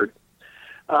on record.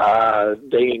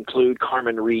 They include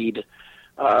Carmen Reed,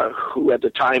 who at the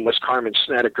time was Carmen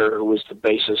Snedeker, who was the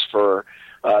basis for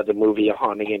the movie A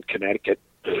Haunting in Connecticut.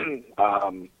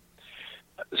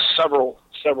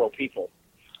 Several people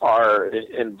are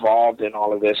involved in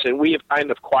all of this, and we have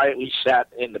kind of quietly sat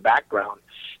in the background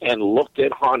and looked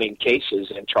at haunting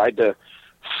cases and tried to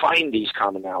find these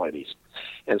commonalities.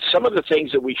 And some of the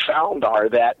things that we found are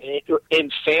that in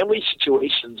family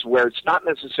situations where it's not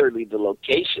necessarily the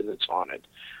location that's haunted,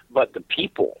 but the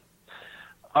people,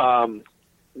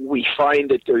 we find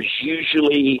that there's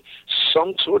usually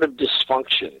some sort of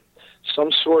dysfunction,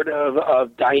 some sort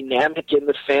of dynamic in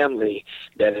the family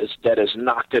that has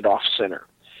knocked it off center.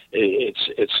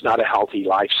 It's not a healthy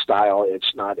lifestyle.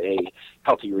 It's not a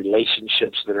healthy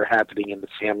relationships that are happening in the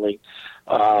family.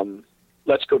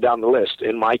 Let's go down the list.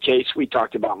 In my case, we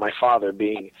talked about my father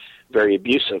being very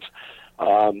abusive.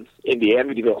 In the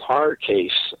Amityville Horror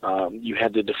case, you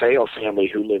had the DeFeo family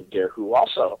who lived there, who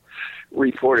also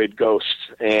reported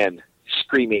ghosts and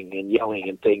screaming and yelling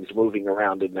and things moving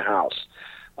around in the house.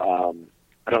 I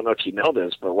don't know if you know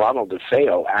this, but Ronald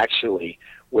DeFeo actually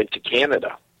went to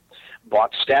Canada,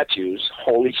 bought statues,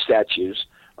 holy statues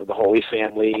of the Holy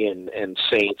Family and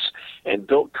saints, and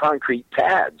built concrete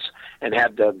pads and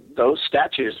had those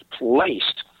statues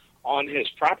placed on his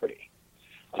property.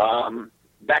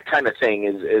 That kind of thing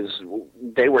is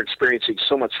they were experiencing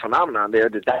so much phenomenon there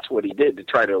that that's what he did to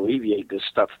try to alleviate this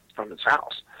stuff from his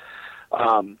house.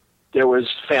 There was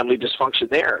family dysfunction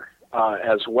there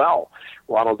as well.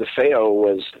 Ronald DeFeo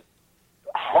was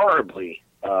horribly,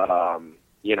 had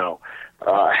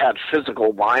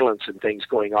physical violence and things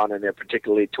going on in there,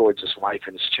 particularly towards his wife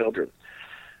and his children.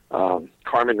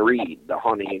 Carmen Reed, the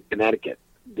haunting in Connecticut.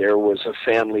 There was a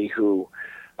family who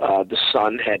the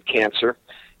son had cancer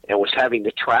and was having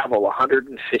to travel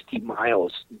 150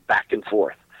 miles back and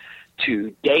forth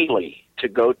daily to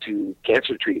go to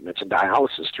cancer treatments and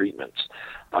dialysis treatments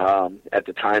at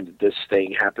the time that this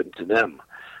thing happened to them.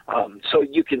 So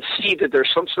you can see that there's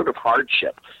some sort of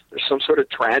hardship, there's some sort of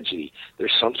tragedy,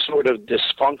 there's some sort of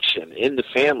dysfunction in the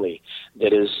family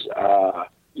that is,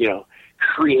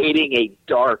 creating a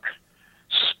dark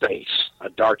space, a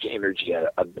dark energy,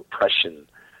 a depression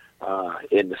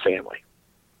in the family.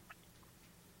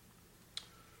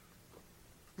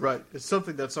 Right. It's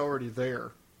something that's already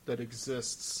there, that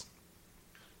exists.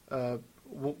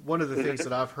 One of the things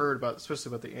that I've heard about,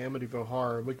 especially about the Amityville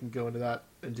Horror, and we can go into that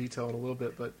in detail in a little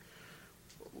bit, but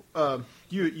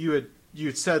you had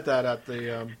said that at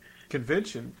the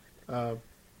convention, and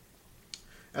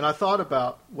I thought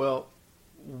about, well,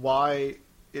 why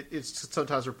it's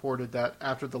sometimes reported that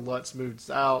after the Lutz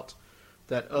moves out,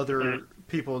 that other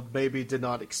people maybe did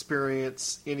not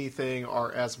experience anything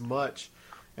or as much.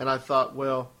 And I thought,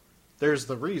 well, there's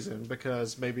the reason,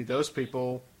 because maybe those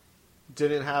people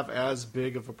didn't have as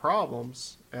big of a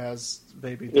problems as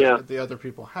maybe the other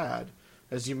people had.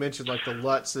 As you mentioned, like the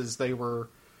Lutzes, they were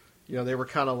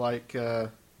kind of like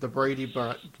the Brady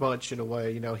Bunch in a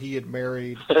way. He had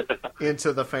married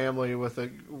into the family with a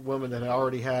woman that had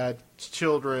already had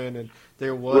children, and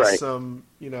there was some,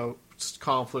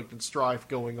 conflict and strife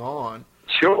going on.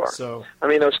 Sure. So, I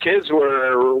mean, those kids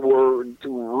were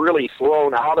really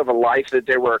thrown out of a life that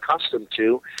they were accustomed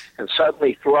to, and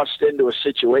suddenly thrust into a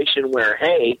situation where,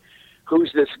 hey,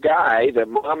 who's this guy that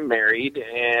mom married,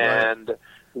 and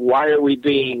why do we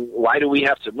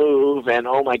have to move? And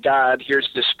oh my God, here's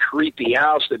this creepy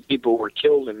house that people were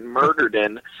killed and murdered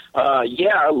in. A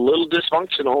little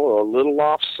dysfunctional, a little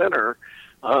off center.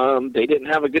 They didn't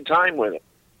have a good time with it.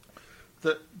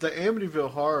 The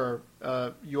Amityville Horror,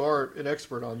 you are an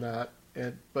expert on that,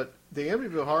 but the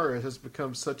Amityville Horror has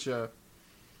become such a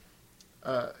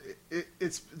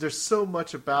there's so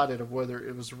much about it, of whether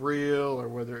it was real or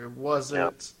whether it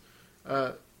wasn't.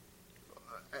 Yeah.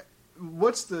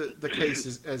 What's the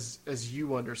case as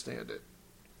you understand it?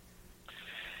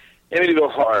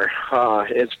 Amityville Horror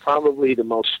is probably the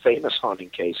most famous haunting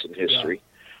case in history.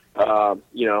 Yeah.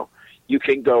 You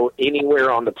can go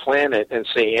anywhere on the planet and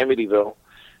say Amityville,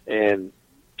 and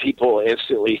people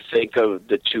instantly think of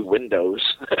the two windows,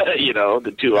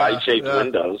 the two eye-shaped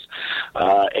windows.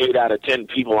 8 out of 10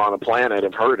 people on the planet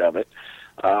have heard of it.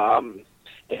 And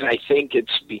I think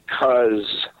it's because,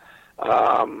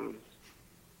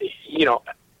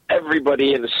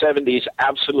 everybody in the 70s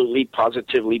absolutely,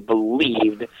 positively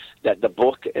believed that the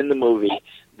book and the movie,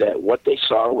 that what they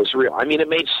saw was real. I mean, it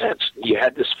made sense. You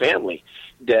had this family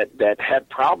that had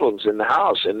problems in the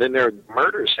house, and then their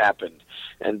murders happened.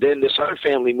 And then this other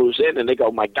family moves in, and they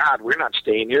go, my God, we're not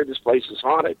staying here. This place is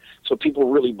haunted. So people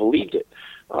really believed it.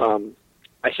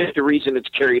 I think the reason it's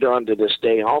carried on to this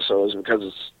day also is because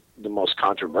it's the most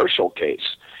controversial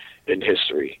case in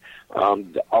history.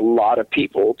 A lot of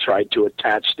people tried to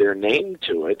attach their name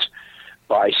to it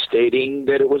by stating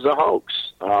that it was a hoax.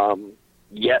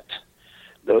 Yet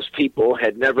those people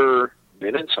had never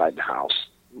been inside the house,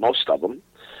 most of them.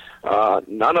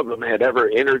 None of them had ever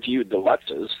interviewed the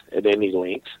Lutzes at any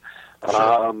length.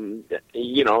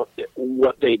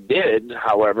 What they did,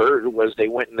 however, was they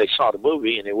went and they saw the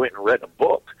movie, and they went and read a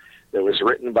book that was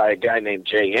written by a guy named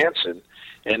Jay Anson.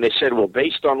 And they said, well,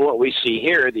 based on what we see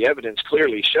here, the evidence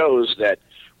clearly shows that,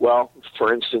 well,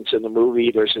 for instance, in the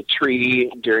movie, there's a tree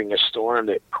during a storm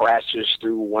that crashes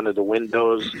through one of the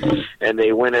windows, and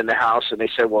they went in the house and they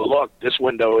said, well, look, this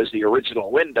window is the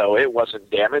original window. It wasn't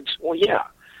damaged. Well, yeah,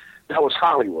 that was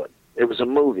Hollywood. It was a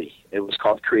movie. It was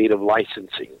called creative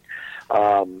licensing.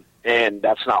 And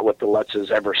that's not what the Lutzes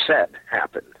ever said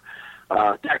happened.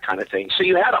 That kind of thing. So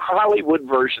you had a Hollywood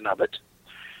version of it,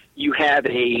 you had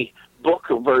a book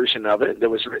version of it that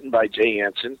was written by Jay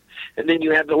Anson, and then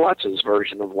you had the Lutz's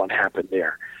version of what happened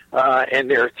there. And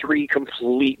there are three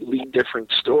completely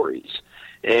different stories.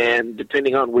 And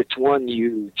depending on which one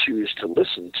you choose to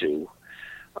listen to,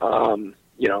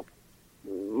 you know,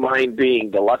 mine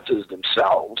being the Lutz's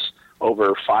themselves,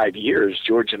 over 5 years,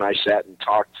 George and I sat and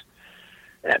talked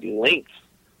at length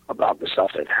about the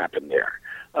stuff that happened there.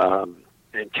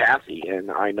 And Kathy,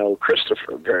 and I know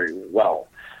Christopher very well.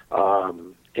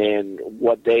 And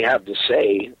what they have to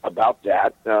say about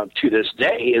that to this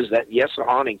day is that, yes, a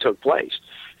haunting took place.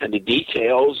 And the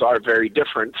details are very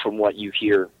different from what you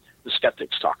hear the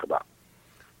skeptics talk about.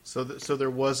 So there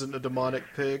wasn't a demonic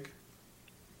pig?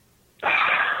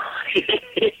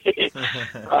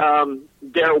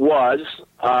 There was.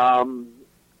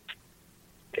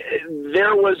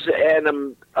 There was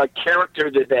a character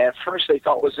that at first they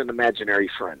thought was an imaginary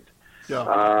friend.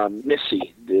 Yeah.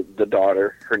 Missy, the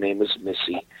daughter, her name was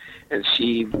Missy, and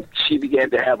she began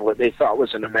to have what they thought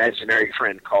was an imaginary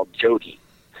friend called Jody.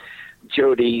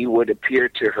 Jody would appear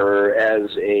to her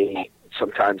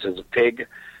sometimes as a pig,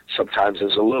 sometimes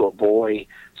as a little boy,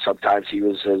 sometimes he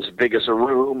was as big as a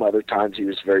room, other times he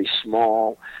was very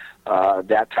small,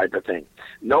 that type of thing.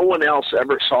 No one else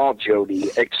ever saw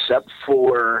Jody except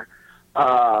for,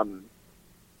 I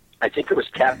think it was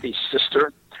Kathy's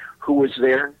sister who was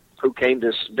there, who came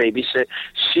to babysit.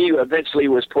 She eventually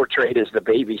was portrayed as the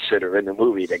babysitter in the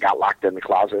movie. They got locked in the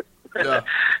closet. Yeah.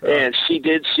 And she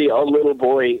did see a little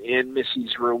boy in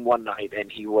Missy's room one night,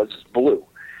 and he was blue.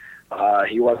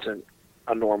 He wasn't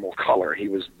a normal color. He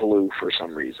was blue for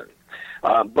some reason.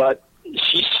 But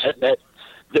she said that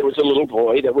there was a little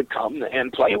boy that would come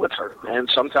and play with her, and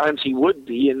sometimes he would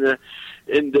be in the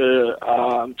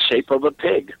shape of a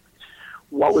pig.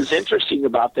 What was interesting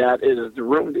about that is the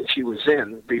room that she was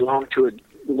in belonged to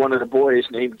one of the boys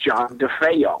named John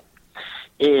DeFeo.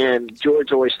 And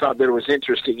George always thought that it was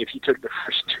interesting if you took the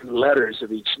first two letters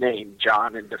of each name,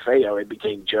 John and DeFeo, it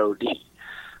became Joe D.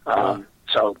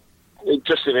 So it's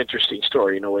just an interesting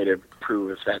story, no way to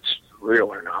prove if that's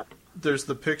real or not. There's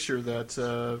the picture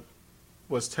that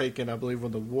was taken, I believe,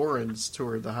 when the Warrens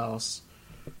toured the house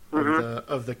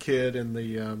of the kid in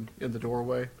the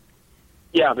doorway.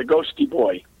 Yeah, the ghosty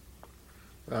boy.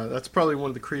 That's probably one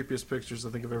of the creepiest pictures I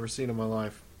think I've ever seen in my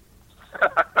life.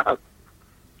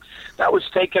 That was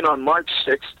taken on March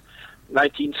 6th,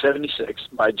 1976,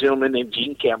 by a gentleman named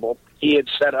Gene Campbell. He had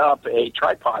set up a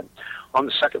tripod on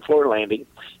the second floor landing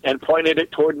and pointed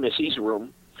it toward Missy's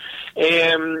room.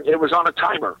 And it was on a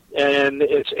timer. And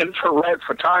it's infrared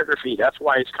photography. That's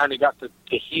why it's kind of got the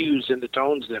hues and the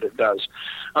tones that it does.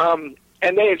 And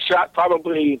they had shot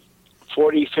probably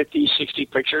 40, 50, 60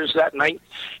 pictures that night.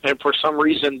 And for some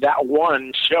reason, that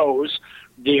one shows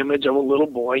the image of a little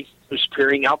boy who's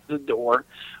peering out the door,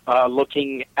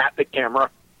 looking at the camera.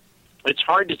 It's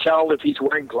hard to tell if he's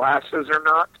wearing glasses or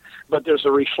not, but there's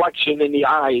a reflection in the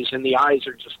eyes, and the eyes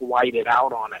are just whited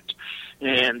out on it.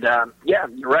 And, yeah,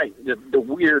 you're right. The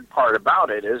weird part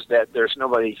about it is that there's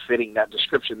nobody fitting that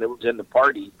description that was in the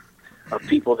party of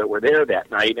people that were there that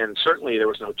night, and certainly there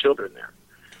was no children there.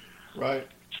 Right.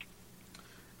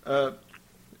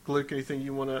 Luke, anything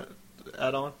you want to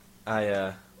add on?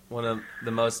 One of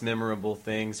the most memorable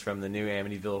things from the new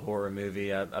Amityville horror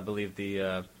movie, I believe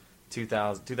the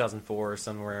 2004 or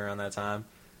somewhere around that time,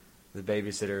 the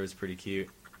babysitter was pretty cute.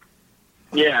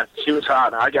 Yeah, she was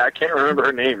hot. I can't remember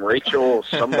her name, Rachel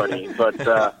somebody, but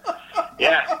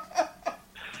yeah.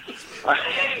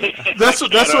 That's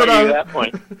what I. That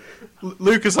point.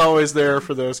 Luke is always there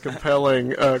for those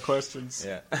compelling questions.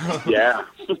 Yeah. Yeah.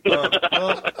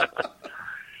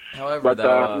 However,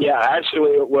 but yeah,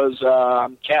 actually, it was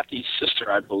Kathy's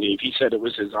sister, I believe. He said it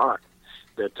was his aunt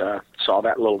that saw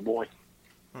that little boy.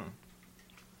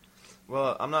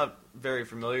 Well, I'm not very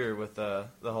familiar with the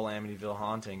whole Amityville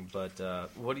haunting, but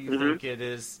what do you think it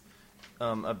is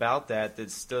about that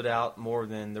stood out more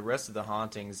than the rest of the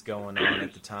hauntings going on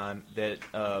at the time that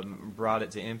brought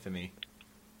it to infamy?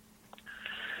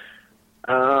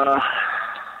 I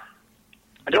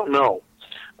don't know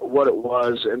what it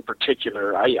was in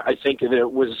particular. I think that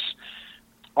it was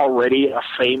already a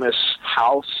famous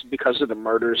house because of the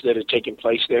murders that had taken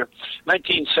place there.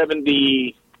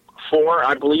 1974,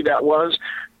 I believe that was.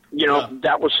 You know,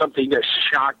 that was something that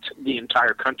shocked the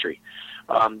entire country.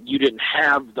 You didn't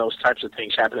have those types of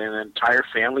things happening, an entire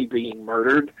family being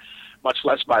murdered, much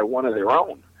less by one of their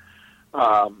own.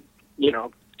 You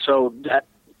know, so that,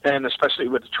 and especially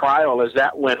with the trial as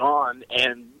that went on,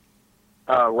 and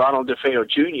Ronald DeFeo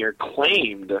Jr.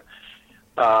 claimed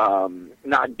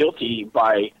not guilty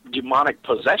by demonic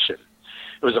possession.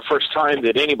 It was the first time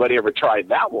that anybody ever tried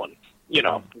that one.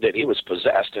 that he was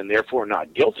possessed and therefore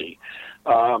not guilty.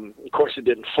 Of course, it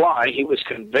didn't fly. He was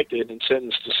convicted and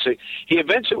sentenced to six.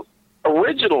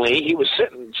 Originally, he was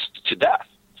sentenced to death.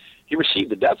 He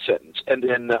received a death sentence, and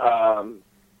then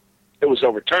it was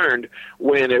overturned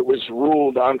when it was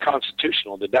ruled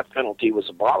unconstitutional. The death penalty was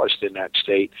abolished in that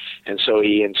state, and so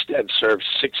he instead served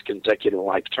 6 consecutive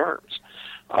life terms.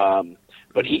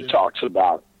 But he talks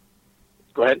about...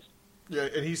 Go ahead. Yeah,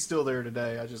 and he's still there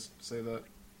today. I just say that.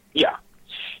 Yeah.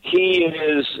 He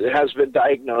has been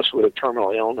diagnosed with a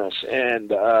terminal illness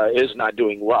and is not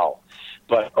doing well.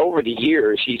 But over the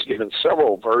years, he's given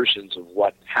several versions of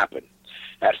what happened.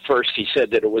 At first, he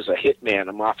said that it was a hitman,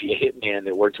 a mafia hitman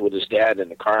that worked with his dad in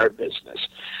the car business.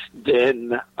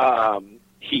 Then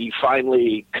he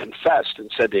finally confessed and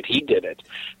said that he did it,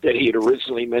 that he had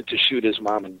originally meant to shoot his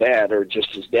mom and dad, or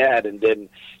just his dad, and then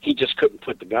he just couldn't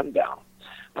put the gun down.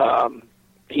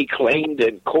 He claimed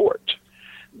in court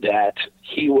that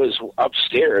he was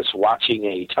upstairs watching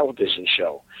a television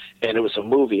show, and it was a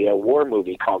war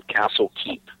movie called Castle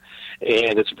Keep,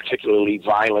 and it's a particularly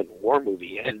violent war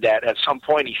movie, and that at some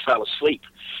point he fell asleep.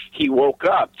 He woke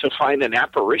up to find an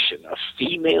apparition, a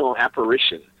female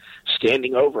apparition,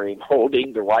 standing over him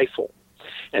holding the rifle,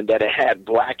 and that it had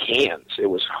black hands. It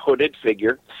was a hooded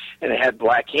figure, and it had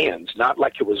black hands, not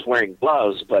like it was wearing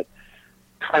gloves, but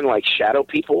kind of like shadow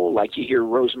people, like you hear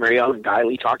Rosemary Ellen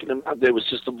Guiley talking about. There was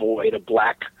just a void, a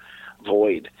black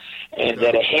void, and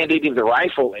that it handed him the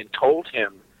rifle and told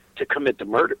him to commit the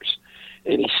murders.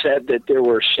 And he said that there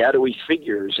were shadowy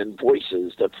figures and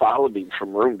voices that followed him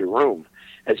from room to room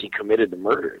as he committed the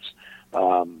murders.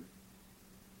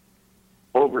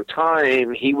 Over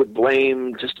time, he would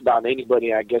blame just about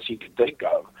anybody I guess he could think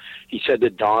of. He said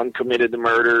that Dawn committed the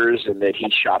murders and that he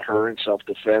shot her in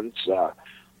self-defense.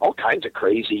 All kinds of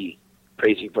crazy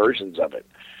versions of it.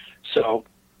 So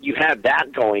you had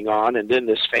that going on, and then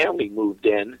this family moved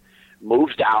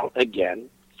out again,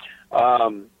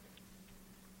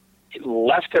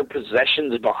 left their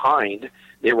possessions behind.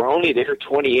 They were only there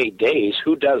 28 days.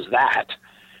 Who does that?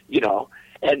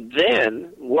 And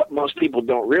then what most people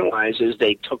don't realize is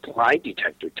they took lie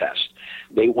detector tests.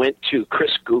 They went to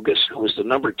Chris Gugas, who was the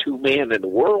number 2 man in the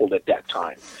world at that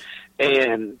time.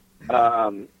 And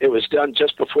it was done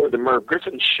just before the Merv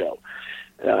Griffin show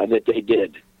that they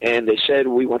did. And they said,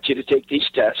 we want you to take these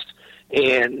tests,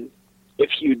 and if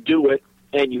you do it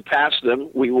and you pass them,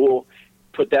 we will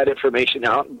put that information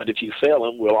out. But if you fail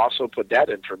them, we'll also put that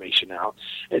information out.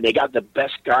 And they got the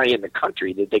best guy in the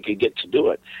country that they could get to do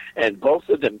it. And both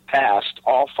of them passed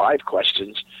all 5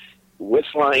 questions with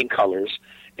flying colors.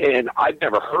 And I've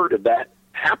never heard of that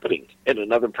happening in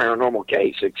another paranormal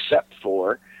case except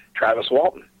for Travis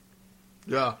Walton.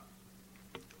 Yeah.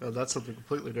 That's something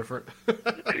completely different.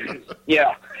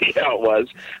 Yeah, it was.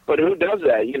 But who does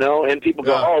that, And people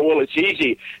go, oh, well, it's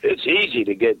easy. It's easy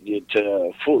to get you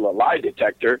to fool a lie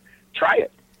detector. Try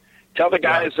it. Tell the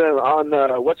guys on,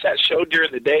 what's that show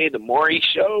during the day, the Maury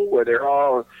show, where they're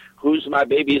all, who's my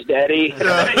baby's daddy? They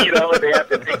have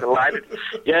to take the lie.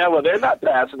 Yeah, well, they're not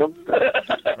passing them. So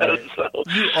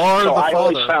you are the I father.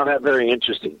 always found that very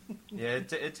interesting. Yeah,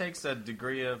 it takes a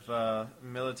degree of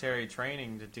military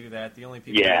training to do that. The only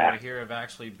people I hear of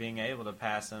actually being able to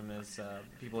pass them is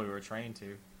people who are trained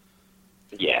to.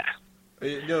 Yeah.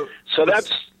 So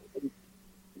that's...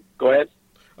 Go ahead.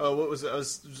 I was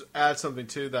just add something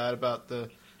to that about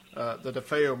the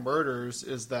DeFeo murders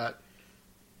is that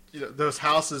those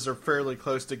houses are fairly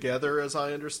close together, as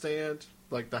I understand.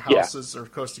 Like the houses are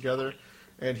close together,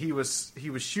 and he was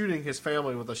shooting his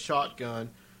family with a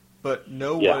shotgun, but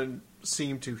no one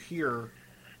seemed to hear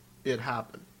it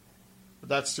happen.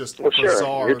 That's just bizarre.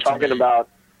 Sure. You're talking about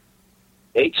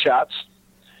 8 shots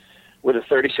with a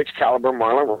 .36 caliber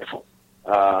Marlin rifle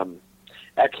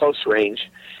at close range.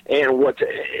 And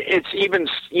it's even,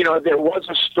 there was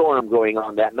a storm going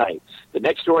on that night. The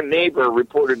next door neighbor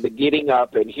reported the getting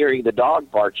up and hearing the dog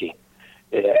barking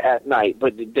at night,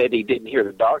 but that he didn't hear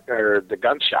the dog or the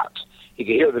gunshots. He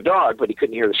could hear the dog, but he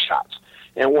couldn't hear the shots.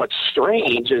 And what's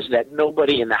strange is that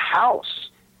nobody in the house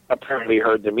apparently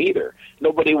heard them either.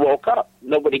 Nobody woke up.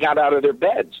 Nobody got out of their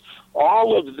beds.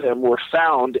 All of them were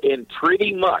found in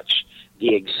pretty much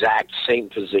the exact same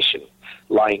position,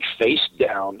 lying face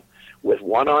down, with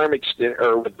one arm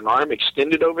with an arm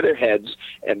extended over their heads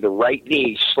and the right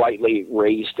knee slightly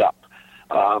raised up.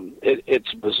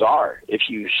 It's bizarre if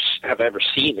you have ever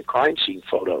seen the crime scene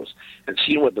photos and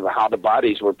seen how the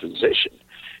bodies were positioned.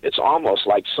 It's almost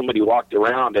like somebody walked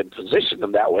around and positioned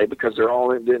them that way because they're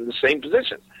all in the same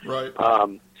position. Right.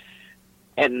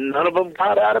 And none of them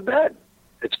got out of bed.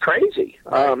 It's crazy.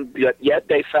 Yet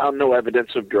they found no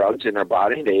evidence of drugs in her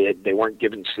body. They weren't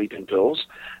given sleeping pills.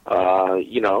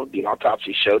 The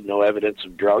autopsy showed no evidence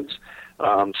of drugs.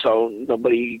 So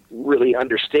nobody really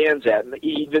understands that. And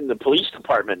even the police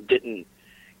department didn't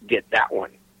get that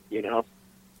one,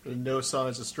 And no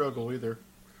signs of struggle either.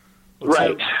 Well,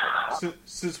 right. Tim,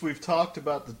 since we've talked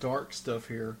about the dark stuff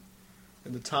here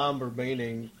and the time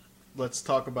remaining, let's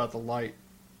talk about the light.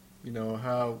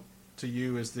 How to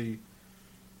you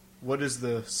what is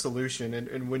the solution?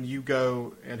 And when you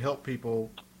go and help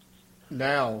people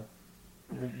now,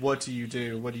 what do you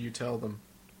do? What do you tell them?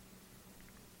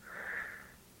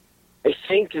 I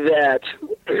think that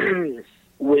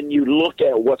when you look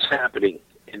at what's happening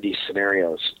in these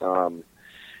scenarios,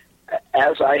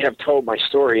 as I have told my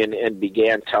story and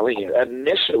began telling it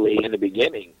initially in the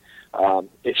beginning,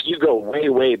 if you go way,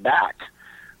 way back,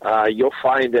 you'll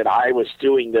find that I was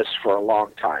doing this for a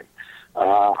long time.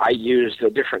 I used a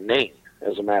different name,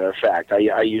 as a matter of fact.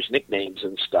 I used nicknames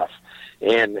and stuff.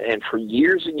 And for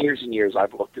years and years and years,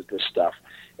 I've looked at this stuff.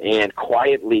 And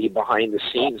quietly, behind the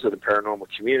scenes of the paranormal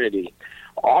community,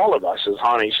 all of us as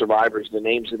haunting survivors, the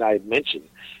names that I had mentioned,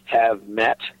 have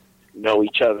met, know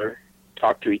each other,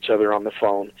 talk to each other on the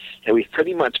phone, and we've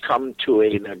pretty much come to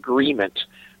an agreement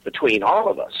between all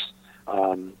of us.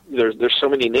 There's so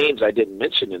many names I didn't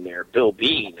mention in there, Bill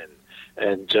Bean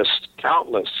and just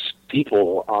countless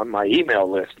people on my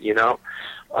email list,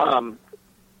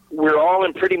 we're all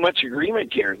in pretty much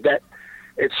agreement here that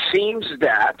it seems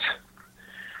that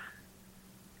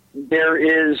there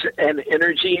is an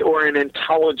energy or an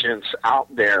intelligence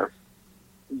out there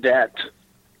that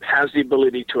has the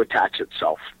ability to attach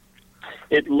itself.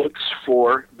 It looks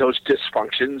for those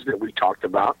dysfunctions that we talked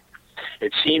about.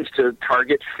 It seems to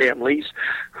target families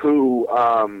who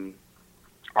are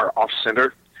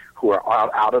off-center, who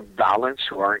are out of balance,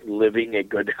 who aren't living a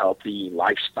good, healthy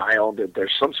lifestyle, that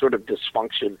there's some sort of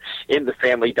dysfunction in the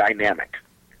family dynamic.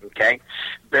 Okay?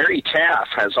 Barry Taff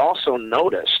has also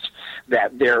noticed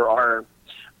that there are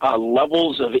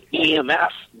levels of EMF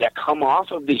that come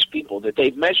off of these people, that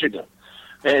they've measured them,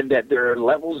 and that there are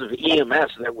levels of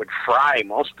EMS that would fry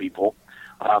most people,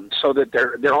 so that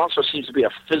there also seems to be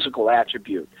a physical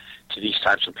attribute to these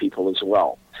types of people as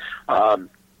well.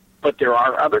 But there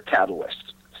are other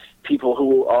catalysts. People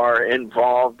who are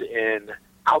involved in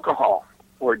alcohol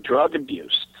or drug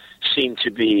abuse seem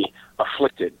to be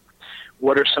afflicted.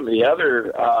 What are some of the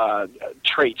other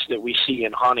traits that we see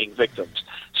in haunting victims?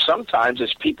 Sometimes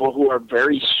it's people who are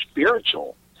very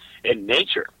spiritual in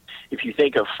nature. If you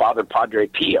think of Father Padre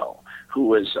Pio, who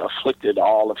was afflicted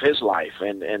all of his life,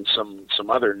 and some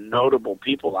other notable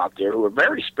people out there who are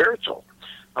very spiritual,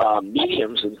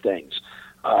 mediums and things,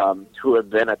 who have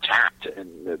been attacked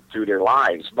through their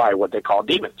lives by what they call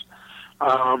demons.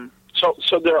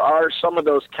 So there are some of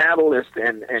those catalysts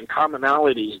and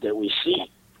commonalities that we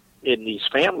see in these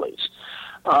families.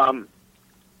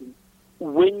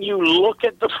 When you look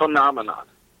at the phenomenon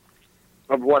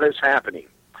of what is happening,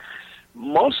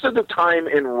 most of the time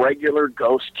in regular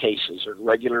ghost cases or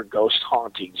regular ghost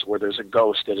hauntings where there's a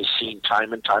ghost that is seen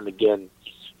time and time again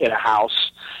in a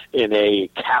house, in a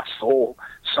castle,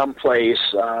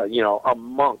 someplace, a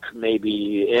monk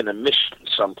maybe in a mission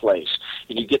someplace,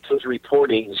 and you get those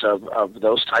reportings of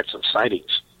those types of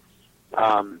sightings.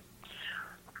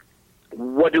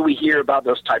 What do we hear about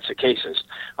those types of cases?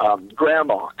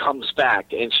 Grandma comes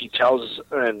back and she tells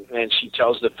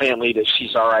the family that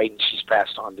she's all right and she's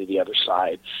passed on to the other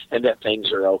side and that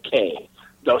things are okay.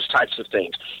 Those types of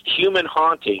things. Human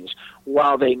hauntings,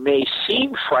 while they may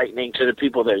seem frightening to the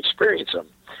people that experience them,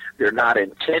 they're not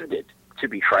intended to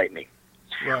be frightening.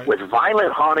 Right. With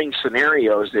violent haunting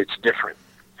scenarios, it's different.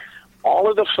 All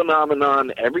of the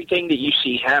phenomenon, everything that you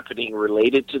see happening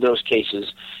related to those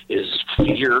cases is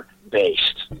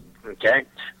fear-based, okay?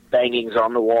 Bangings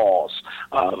on the walls,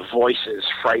 voices,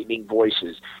 frightening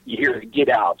voices. You hear the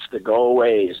get-outs, the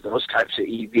go-aways, those types of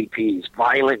EVPs,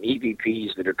 violent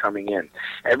EVPs that are coming in.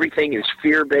 Everything is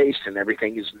fear-based and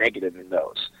everything is negative in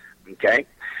those, okay?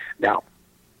 Now,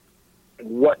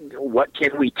 what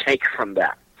can we take from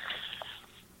that?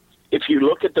 If you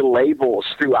look at the labels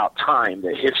throughout time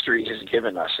that history has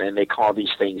given us, and they call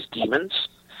these things demons,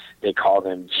 they call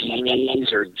them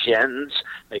genies or gens,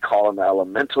 they call them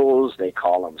elementals, they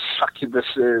call them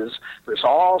succubuses. There's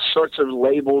all sorts of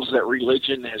labels that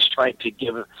religion has tried to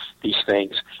give these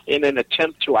things in an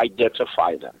attempt to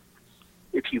identify them.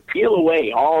 If you peel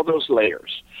away all those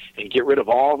layers and get rid of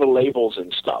all the labels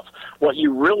and stuff, what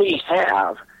you really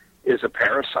have is a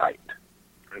parasite.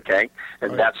 Okay?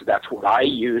 And that's what I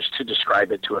use to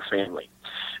describe it to a family.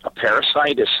 A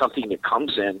parasite is something that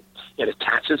comes in, it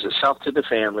attaches itself to the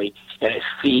family, and it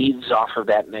feeds off of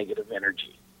that negative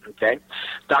energy. Okay?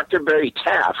 Dr. Barry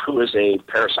Taff, who is a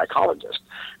parapsychologist,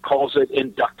 calls it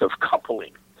inductive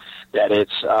coupling, that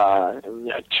it's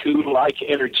two like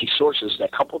energy sources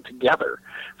that couple together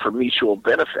for mutual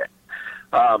benefit.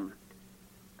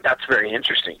 That's very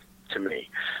interesting to me.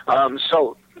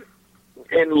 So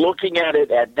in looking at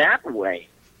it at that way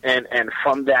and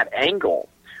from that angle,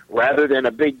 rather than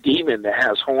a big demon that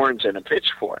has horns and a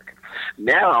pitchfork,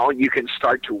 now you can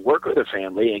start to work with a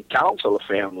family and counsel a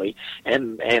family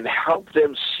and help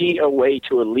them see a way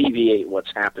to alleviate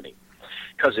what's happening.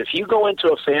 Because if you go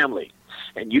into a family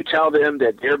and you tell them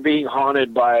that they're being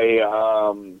haunted by,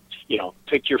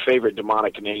 pick your favorite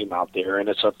demonic name out there, and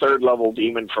it's a third-level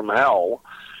demon from hell,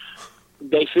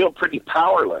 they feel pretty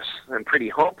powerless and pretty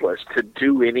hopeless to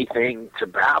do anything to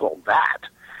battle that.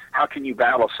 How can you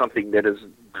battle something that is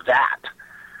that?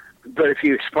 But if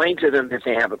you explain to them that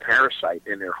they have a parasite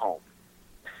in their home,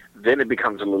 then it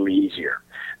becomes a little easier.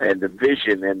 And the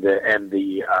vision and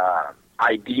the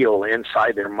ideal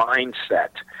inside their mindset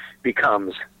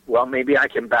becomes, well, maybe I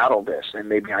can battle this, and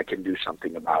maybe I can do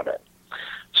something about it.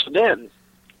 So then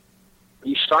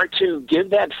you start to give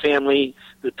that family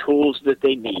the tools that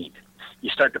they need. You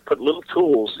start to put little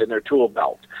tools in their tool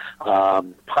belt,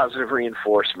 positive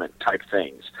reinforcement type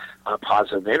things,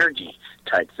 positive energy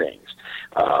type things.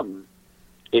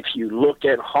 If you look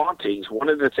at hauntings, one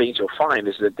of the things you'll find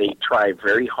is that they try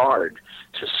very hard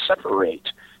to separate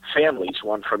families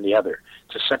one from the other,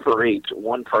 to separate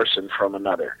one person from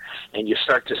another. And you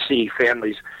start to see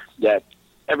families that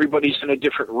everybody's in a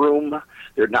different room,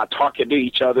 they're not talking to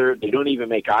each other, they don't even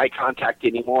make eye contact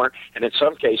anymore, and in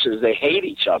some cases they hate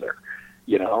each other,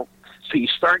 you know. So you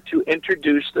start to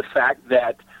introduce the fact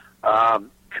that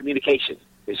communication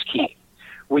is key.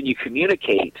 When you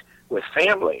communicate with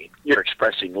family, you're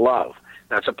expressing love.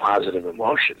 That's a positive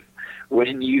emotion.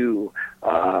 When you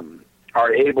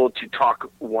are able to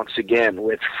talk once again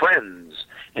with friends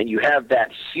and you have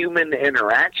that human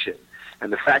interaction,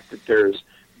 and the fact that there's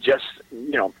just,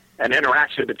 an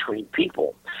interaction between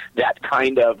people, that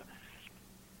kind of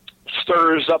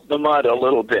stirs up the mud a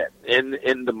little bit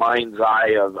in the mind's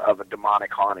eye of a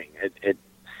demonic haunting.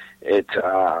 It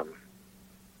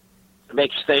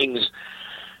makes things,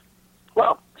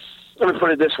 well, let me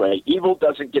put it this way. Evil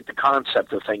doesn't get the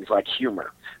concept of things like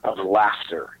humor, of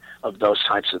laughter, of those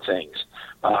types of things.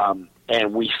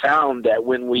 And we found that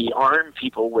when we arm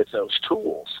people with those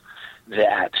tools,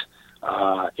 that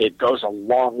it goes a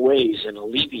long ways in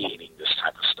alleviating this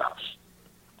type of stuff.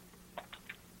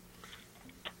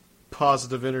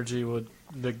 Positive energy would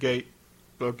negate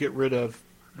or get rid of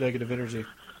negative energy.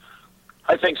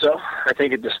 I think so. I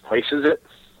think it displaces it.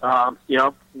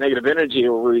 Negative energy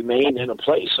will remain in a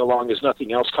place so long as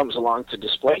nothing else comes along to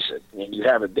displace it, and you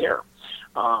have it there.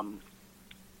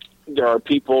 There are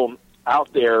people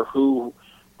out there who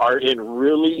are in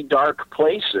really dark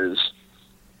places,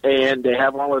 and they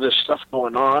have all of this stuff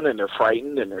going on, and they're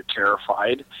frightened, and they're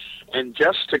terrified. And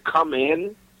just to come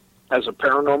in as a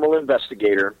paranormal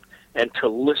investigator and to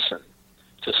listen,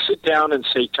 to sit down and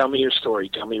say, tell me your story,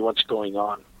 tell me what's going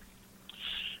on.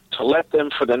 To let them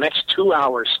for the next 2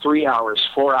 hours, 3 hours,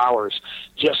 4 hours,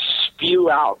 just spew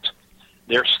out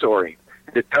their story,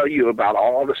 to tell you about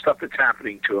all the stuff that's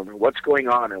happening to them and what's going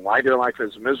on and why their life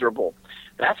is miserable.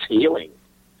 That's healing.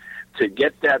 To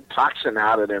get that toxin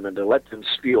out of them and to let them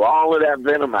spew all of that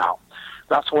venom out.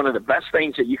 That's one of the best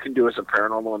things that you can do as a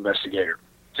paranormal investigator.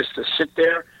 Just to sit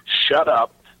there, shut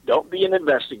up, don't be an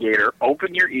investigator,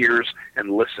 open your ears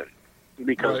and listen.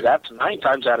 Because that's 9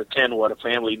 times out of 10 what a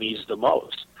family needs the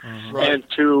most. Mm-hmm. Right. And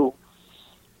to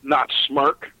not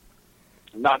smirk,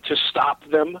 not to stop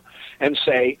them and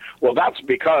say, well, that's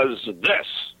because of this,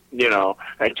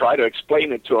 and try to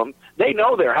explain it to them. They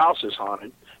know their house is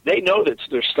haunted. They know that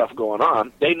there's stuff going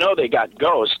on. They know they got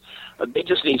ghosts. They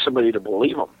just need somebody to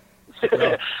believe them.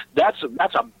 Yeah. That's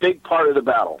a big part of the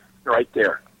battle right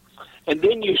there. And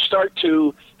then you start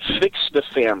to fix the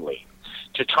family,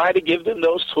 to try to give them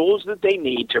those tools that they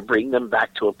need to bring them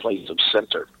back to a place of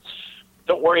center.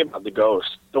 Don't worry about the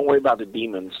ghosts. Don't worry about the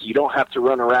demons. You don't have to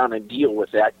run around and deal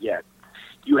with that yet.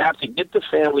 You have to get the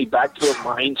family back to a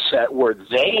mindset where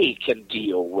they can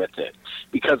deal with it,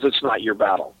 because it's not your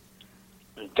battle.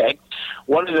 Okay?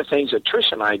 One of the things that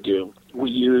Trish and I do, we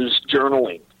use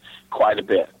journaling quite a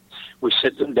bit. We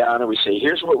sit them down and we say,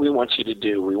 here's what we want you to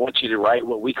do. We want you to write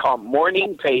what we call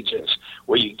morning pages,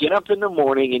 where you get up in the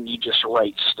morning and you just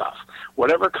write stuff,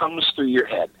 whatever comes through your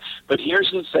head. But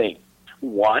here's the thing.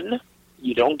 1,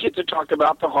 You don't get to talk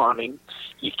about the haunting.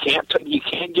 You can't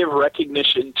give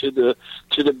recognition to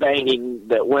the banging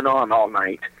that went on all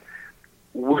night.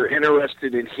 We're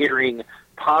interested in hearing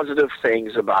positive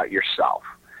things about yourself,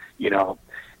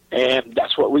 and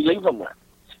that's what we leave them with.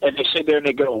 And they sit there and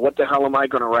they go, what the hell am I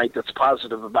going to write that's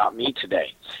positive about me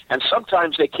today? And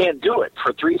sometimes they can't do it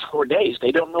for 3-4 days.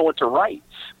 They don't know what to write.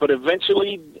 But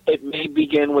eventually it may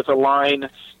begin with a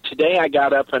line, today I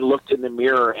got up and looked in the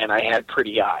mirror and I had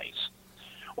pretty eyes.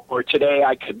 Or today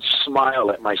I could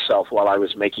smile at myself while I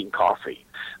was making coffee.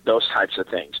 Those types of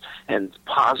things. And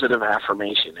positive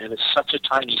affirmation. And it's such a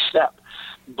tiny step.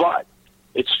 But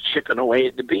it's chipping away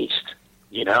at the beast,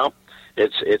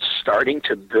 It's starting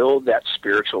to build that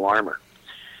spiritual armor.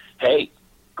 Hey,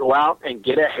 go out and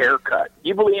get a haircut.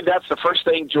 You believe that's the first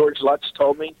thing George Lutz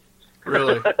told me?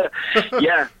 Really?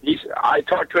 Yeah. I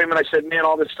talked to him and I said, man,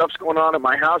 all this stuff's going on at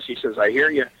my house. He says, I hear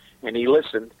you. And he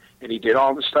listened and he did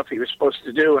all the stuff he was supposed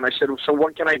to do. And I said, so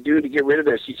what can I do to get rid of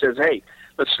this? He says, hey,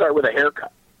 let's start with a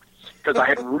haircut. Because I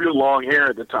had real long hair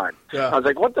at the time. Yeah. I was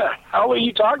like, what the hell are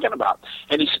you talking about?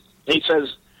 And he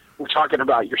says, we're talking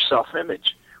about your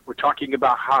self-image. We're talking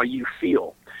about how you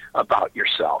feel about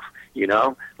yourself,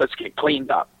 Let's get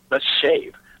cleaned up. Let's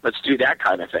shave. Let's do that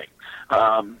kind of thing.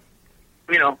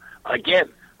 Again,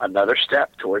 another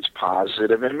step towards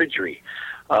positive imagery.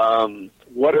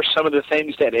 What are some of the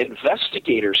things that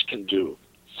investigators can do?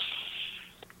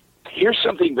 Here's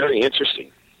something very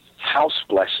interesting. House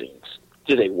blessings.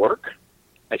 Do they work?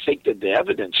 I think that the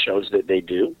evidence shows that they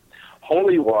do.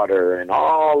 Holy water and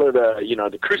all of the,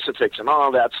 the crucifix and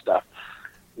all that stuff.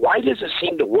 Why does it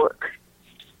seem to work?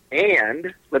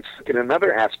 And let's look at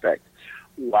another aspect.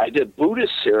 Why do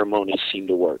Buddhist ceremonies seem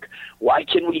to work? Why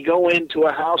can we go into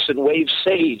a house and wave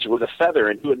sage with a feather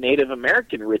and do a Native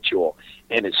American ritual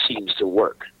and it seems to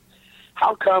work?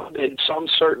 How come in some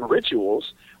certain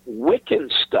rituals, Wiccan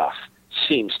stuff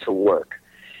seems to work?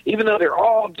 Even though they're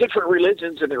all different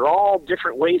religions and they're all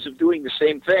different ways of doing the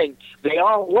same thing, they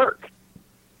all work.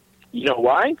 You know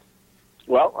why?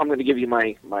 Well, I'm going to give you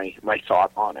my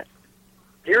thought on it.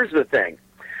 Here's the thing.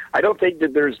 I don't think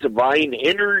that there's divine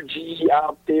energy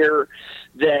out there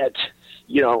that,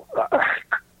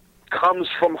 comes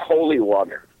from holy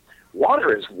water.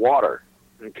 Water is water,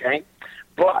 okay?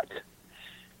 But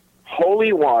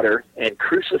holy water and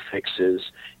crucifixes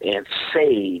and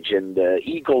sage and the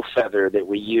eagle feather that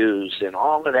we use and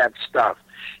all of that stuff,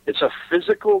 it's a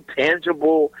physical,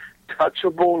 tangible,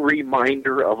 touchable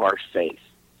reminder of our faith.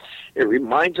 It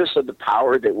reminds us of the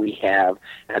power that we have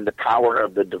and the power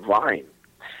of the divine.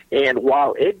 And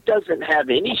while it doesn't have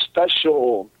any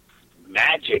special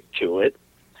magic to it,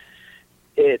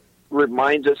 it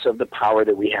reminds us of the power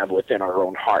that we have within our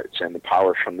own hearts and the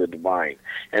power from the divine.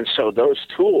 And so those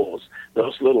tools,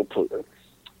 those little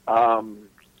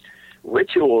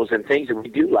rituals and things that we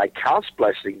do, like house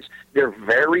blessings, they're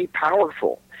very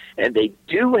powerful. And they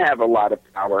do have a lot of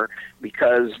power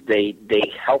because they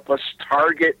help us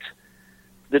target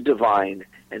the divine.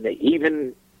 And they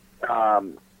even,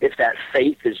 if that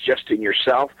faith is just in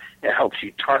yourself, it helps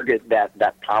you target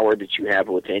that power that you have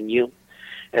within you.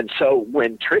 And so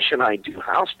when Trish and I do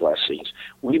house blessings,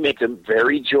 we make them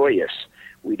very joyous.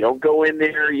 We don't go in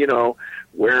there,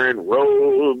 wearing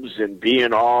robes and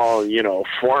being all,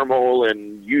 formal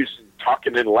and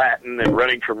talking in Latin and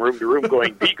running from room to room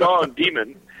going, be gone,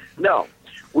 demon. No,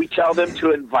 we tell them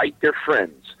to invite their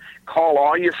friends. Call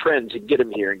all your friends and get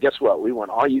them here. And guess what? We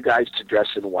want all you guys to dress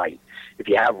in white. If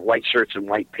you have white shirts and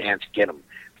white pants, get them.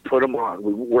 Put them on.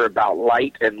 We're about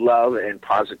light and love and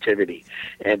positivity,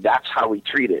 and that's how we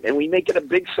treat it. And we make it a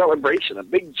big celebration, a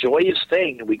big joyous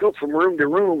thing, and we go from room to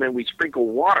room and we sprinkle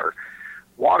water.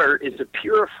 Water is a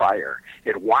purifier.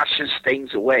 It washes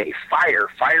things away.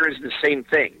 Fire is the same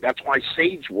thing. That's why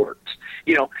sage works.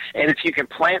 And if you can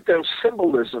plant those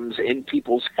symbolisms in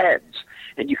people's heads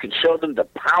and you can show them the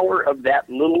power of that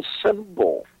little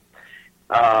symbol,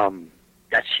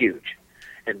 that's huge.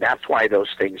 And that's why those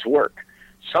things work.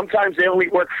 Sometimes they only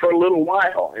work for a little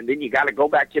while, and then you got to go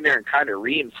back in there and kind of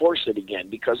reinforce it again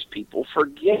because people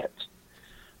forget.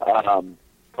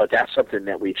 But that's something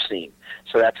that we've seen.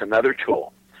 So that's another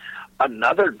tool.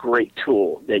 Another great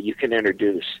tool that you can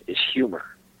introduce is humor,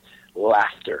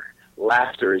 laughter.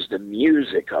 Laughter is the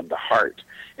music of the heart,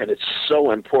 and it's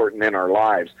so important in our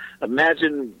lives.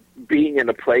 Imagine being in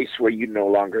a place where you no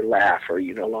longer laugh or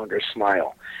you no longer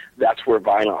smile. That's where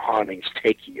violent hauntings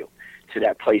take you, to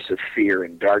that place of fear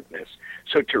and darkness.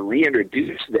 So to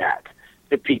reintroduce that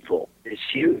to people is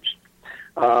huge.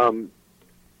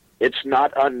 It's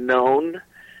not unknown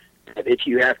that if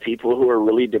you have people who are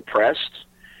really depressed,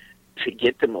 to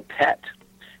get them a pet.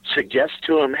 Suggest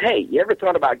to them, hey, you ever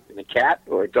thought about getting a cat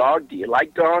or a dog? Do you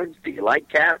like dogs? Do you like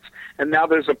cats? And now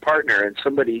there's a partner and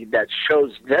somebody that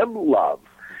shows them love.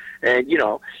 And, you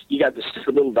know, you got this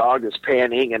little dog that's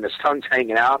panting and its tongue's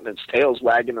hanging out and its tail's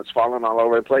wagging, it's falling all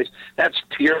over the place. That's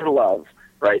pure love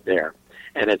right there.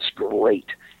 And it's great.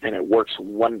 And it works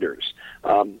wonders.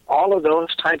 All of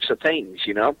those types of things,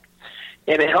 you know.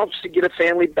 And it helps to get a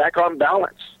family back on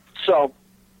balance. So,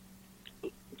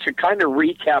 to kind of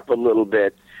recap a little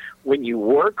bit, when you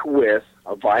work with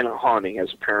a violent haunting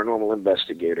as a paranormal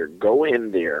investigator, go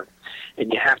in there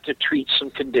and you have to treat some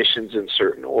conditions in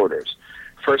certain orders.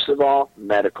 First of all,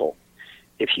 medical.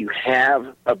 If you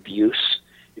have abuse,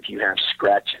 if you have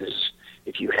scratches,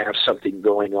 if you have something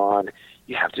going on,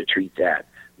 you have to treat that.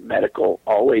 Medical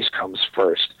always comes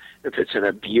first. If it's an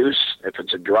abuse, if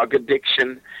it's a drug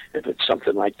addiction, if it's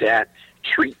something like that,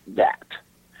 treat that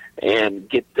and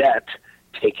get that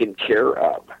taken care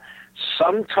of.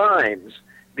 Sometimes,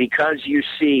 because you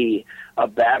see a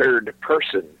battered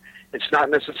person, it's not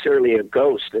necessarily a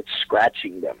ghost that's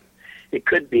scratching them. It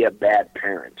could be a bad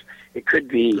parent. It could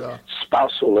be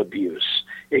spousal abuse.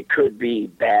 It could be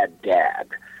bad dad,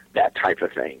 that type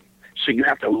of thing. So you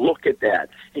have to look at that,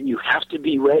 and you have to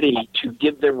be ready to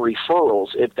give them referrals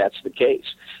if that's the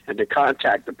case, and to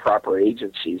contact the proper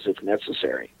agencies if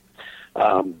necessary.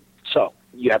 So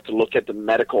you have to look at the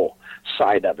medical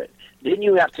side of it. Then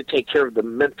you have to take care of the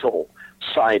mental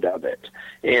side of it.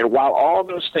 And while all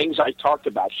those things I talked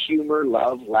about, humor,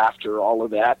 love, laughter, all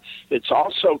of that, it's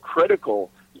also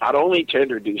critical not only to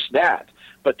introduce that,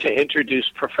 but to introduce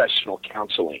professional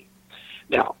counseling.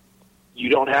 Now, you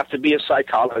don't have to be a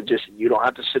psychologist. You don't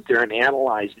have to sit there and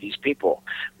analyze these people.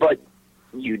 But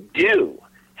you do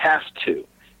have to,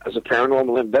 as a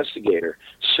paranormal investigator,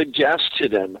 suggest to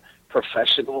them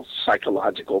professional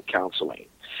psychological counseling.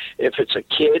 If it's a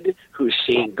kid who's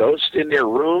seeing ghosts in their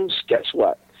rooms, guess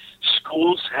what?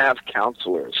 Schools have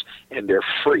counselors, and they're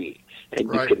free,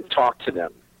 and you can talk to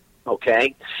them,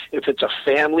 okay? If it's a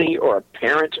family or a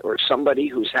parent or somebody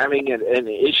who's having an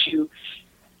issue,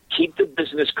 keep the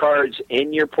business cards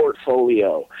in your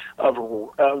portfolio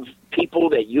of people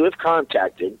that you have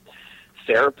contacted,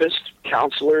 therapists,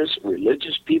 counselors,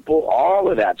 religious people,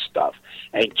 all of that stuff,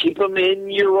 and keep them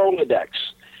in your Rolodex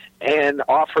and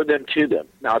offer them to them.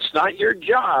 Now, it's not your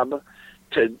job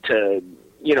to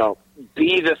you know,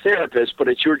 be the therapist, but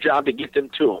it's your job to get them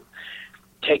to them.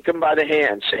 Take them by the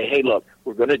hand. Say, hey, look,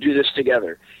 we're going to do this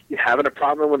together. You're having a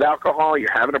problem with alcohol.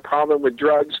 You're having a problem with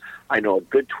drugs. I know a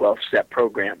good 12-step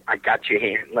program. I got your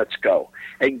hand. Let's go.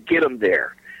 And get them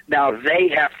there. Now,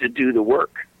 they have to do the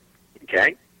work,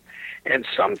 okay? And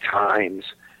sometimes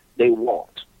they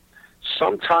won't.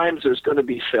 Sometimes there's going to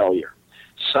be failure.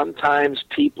 Sometimes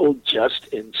people just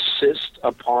insist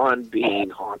upon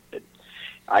being haunted.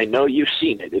 I know you've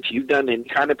seen it. If you've done any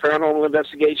kind of paranormal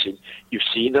investigation, you've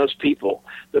seen those people,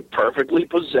 the perfectly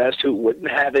possessed who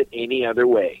wouldn't have it any other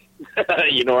way.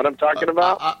 You know what I'm talking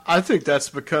about? I think that's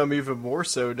become even more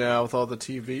so now with all the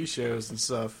TV shows and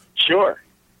stuff. Sure.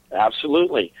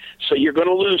 Absolutely. So you're going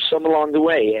to lose some along the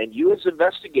way, and you as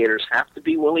investigators have to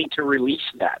be willing to release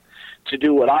that, to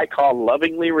do what I call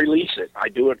lovingly release it. I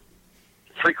do it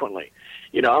frequently.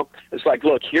 You know, it's like,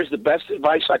 look, here's the best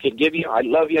advice I can give you. I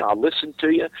love you. I'll listen to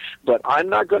you, but I'm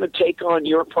not going to take on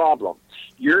your problem.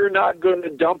 You're not going to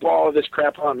dump all of this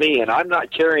crap on me, and I'm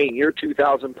not carrying your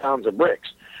 2,000 pounds of bricks.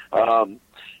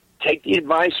 Take the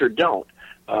advice or don't.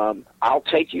 I'll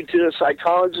take you to a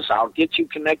psychologist. I'll get you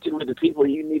connected with the people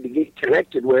you need to get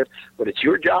connected with, but it's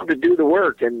your job to do the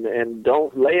work, and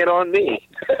don't lay it on me.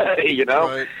 You know,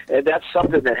 Right. And that's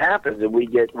something that happens, and we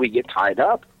get tied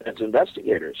up as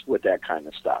investigators with that kind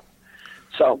of stuff.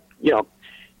 So, you know,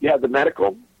 you have the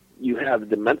medical, you have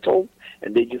the mental,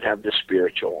 and then you have the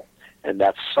spiritual, and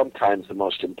that's sometimes the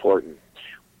most important.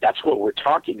 That's what we're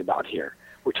talking about here.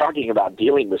 We're talking about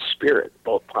dealing with spirit,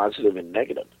 both positive and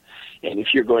negative. And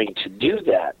if you're going to do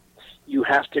that, you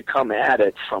have to come at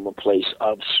it from a place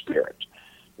of spirit,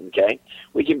 okay?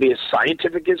 We can be as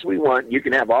scientific as we want. You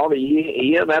can have all the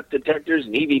EMF detectors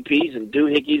and EVPs and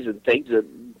doohickeys and things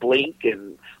that blink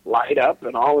and light up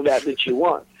and all of that you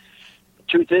want. The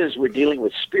truth is, we're dealing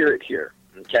with spirit here,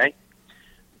 okay?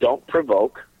 Don't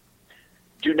provoke.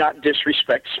 Do not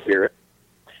disrespect spirit,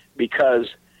 because,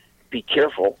 be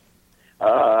careful,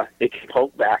 it can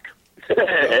poke back.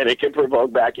 And it can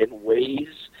provoke back in ways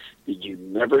that you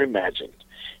never imagined.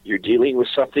 You're dealing with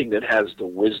something that has the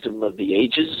wisdom of the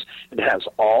ages and has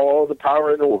all the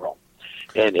power in the world.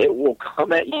 And it will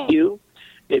come at you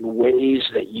in ways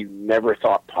that you never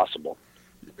thought possible.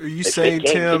 Are you If saying, it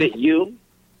can't Tim? get at you,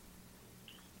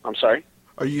 I'm sorry?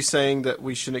 Are you saying that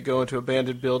we shouldn't go into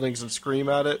abandoned buildings and scream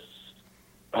at it?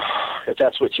 If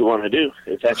that's what you want to do,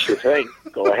 if that's your thing,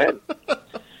 go ahead.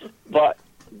 But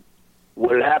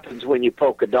what happens when you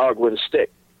poke a dog with a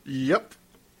stick? Yep.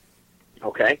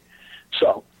 Okay?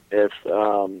 So, if,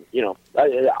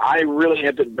 I really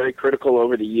have been very critical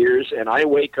over the years, and I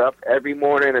wake up every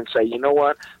morning and say, you know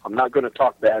what, I'm not going to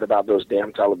talk bad about those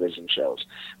damn television shows.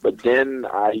 But then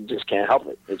I just can't help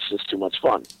it. It's just too much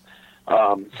fun.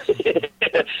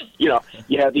 You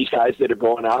have these guys that are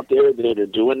going out there that are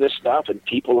doing this stuff, and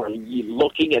people are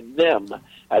looking at them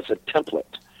as a template.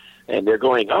 And they're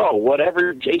going, oh,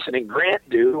 whatever Jason and Grant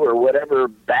do or whatever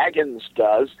Baggins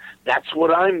does, that's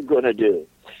what I'm going to do.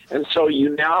 And so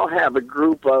you now have a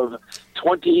group of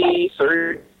 20,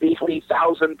 30,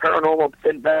 20,000 paranormal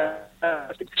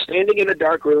investigators standing in a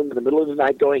dark room in the middle of the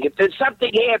night going, if there's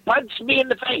something here, punch me in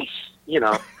the face.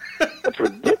 That's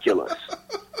ridiculous.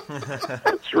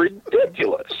 That's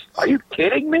ridiculous. Are you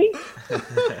kidding me?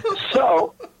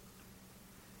 So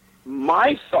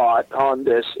my thought on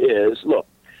this is, look,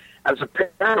 as a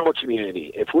paranormal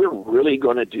community, if we're really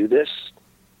going to do this,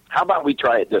 how about we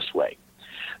try it this way?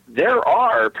 There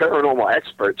are paranormal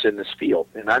experts in this field,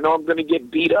 and I know I'm going to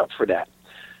get beat up for that,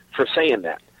 for saying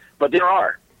that, but there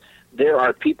are. There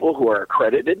are people who are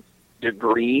accredited,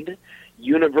 degreed,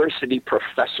 university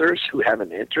professors who have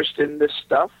an interest in this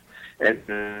stuff, and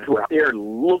who are out there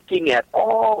looking at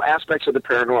all aspects of the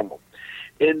paranormal.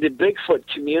 In the Bigfoot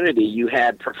community, you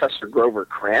had Professor Grover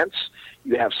Krantz.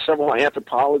 You have several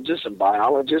anthropologists and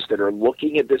biologists that are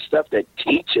looking at this stuff that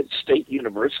teach at state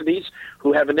universities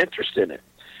who have an interest in it.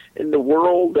 In the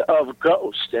world of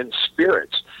ghosts and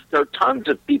spirits, there are tons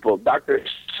of people. Dr.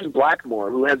 Susan Blackmore,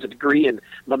 who has a degree in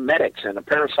memetics and a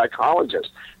parapsychologist.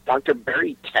 Dr.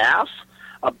 Barry Taff,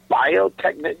 a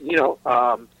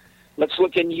biotechnician, let's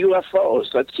look in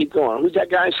UFOs. Let's keep going. Who's that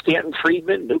guy? Stanton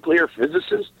Friedman, nuclear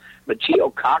physicist.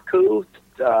 Michio Kaku,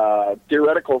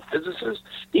 theoretical physicist.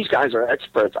 These guys are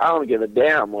experts. I don't give a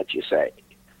damn what you say.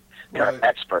 They're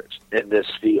experts in this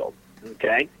field.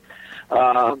 Okay?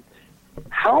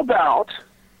 How about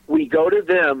we go to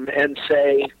them and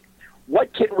say,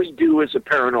 what can we do as a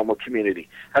paranormal community?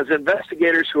 As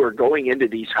investigators who are going into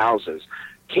these houses,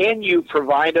 can you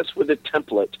provide us with a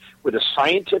template, with a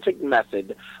scientific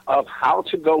method of how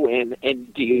to go in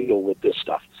and deal with this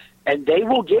stuff? And they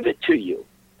will give it to you.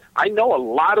 I know a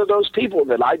lot of those people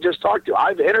that I just talked to.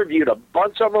 I've interviewed a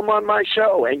bunch of them on my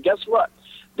show, and guess what?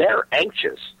 They're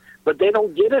anxious, but they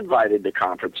don't get invited to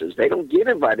conferences. They don't get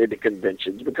invited to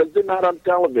conventions because they're not on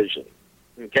television,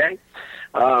 okay?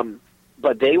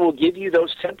 But they will give you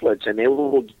those templates, and they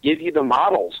will give you the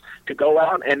models to go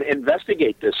out and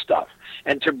investigate this stuff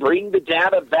and to bring the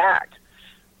data back.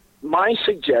 My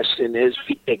suggestion is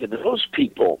we take those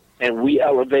people and we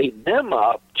elevate them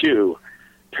up to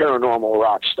paranormal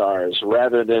rock stars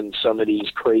rather than some of these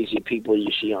crazy people you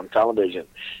see on television.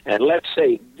 And let's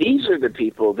say these are the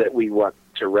people that we want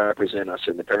to represent us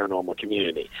in the paranormal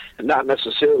community, and not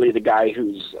necessarily the guy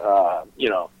who's,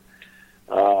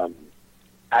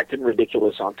 acting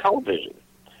ridiculous on television.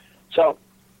 So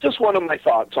just one of my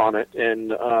thoughts on it,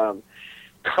 and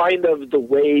kind of the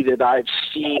way that I've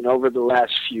seen over the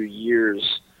last few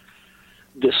years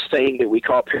this thing that we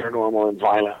call paranormal and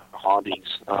violent hauntings.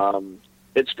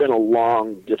 It's been a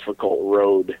long, difficult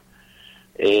road,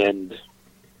 and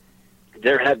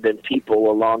there have been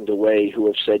people along the way who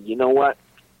have said, you know what,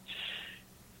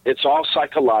 it's all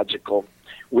psychological.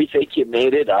 We think you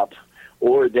made it up,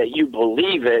 or that you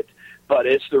believe it, but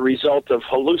it's the result of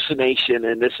hallucination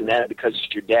and this and that because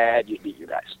it's your dad, you beat your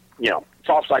guys. It's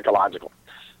all psychological.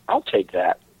 I'll take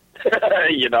that,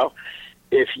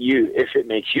 if it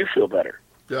makes you feel better.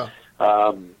 Yeah.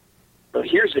 But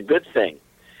here's the good thing.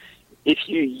 If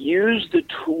you use the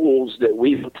tools that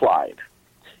we've applied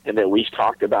and that we've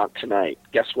talked about tonight,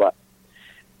 guess what?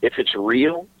 If it's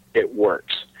real, it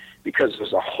works, because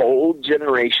there's a whole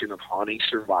generation of haunting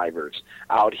survivors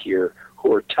out here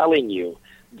who are telling you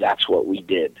that's what we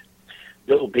did.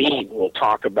 Bill Bean will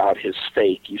talk about his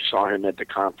faith. You saw him at the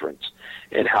conference,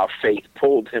 and how faith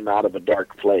pulled him out of a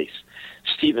dark place.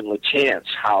 Stephen LeChance,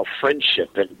 how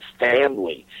friendship and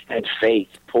family and faith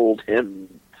pulled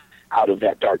him out of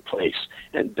that dark place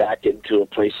and back into a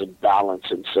place of balance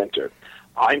and center.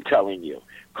 I'm telling you,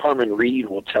 Carmen Reed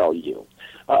will tell you.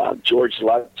 George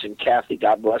Lutz and Kathy,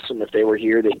 God bless them, if they were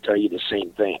here, they'd tell you the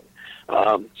same thing.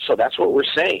 So that's what we're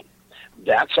saying.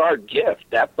 That's our gift.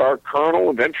 That's our kernel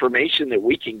of information that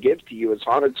we can give to you as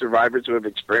haunted survivors who have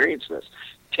experienced this.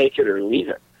 Take it or leave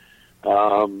it.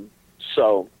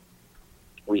 So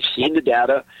we've seen the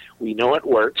data. We know it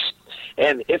works.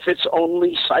 And if it's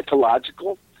only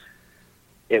psychological,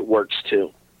 it works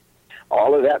too.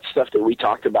 All of that stuff that we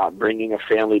talked about, bringing a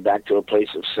family back to a place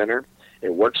of center,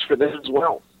 it works for them as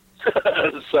well.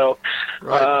 So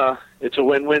it's a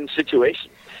win-win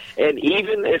situation. And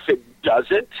even if it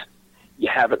doesn't, you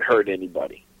haven't hurt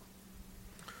anybody.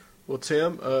 Well,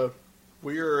 Tim,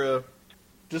 we are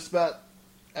just about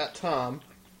at time.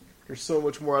 There's so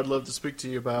much more I'd love to speak to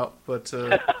you about, but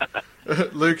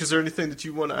Luke, is there anything that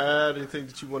you want to add? Anything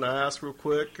that you want to ask real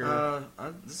quick? Or?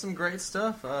 Some great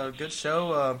stuff. Good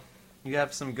show. You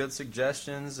have some good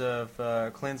suggestions of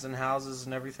cleansing houses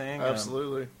and everything.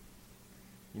 Absolutely.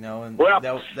 And well,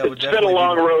 that would it's been a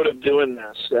long road of doing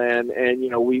this, and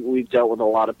we've dealt with a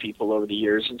lot of people over the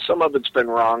years, and some of it's been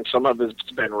wrong, some of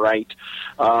it's been right.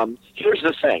 Here's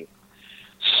the thing: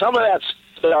 some of that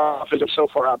stuff is so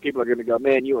far out, people are going to go,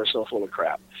 "Man, you are so full of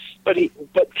crap." But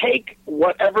take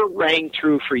whatever rang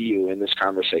true for you in this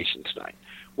conversation tonight,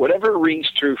 whatever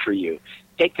rings true for you.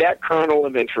 Take that kernel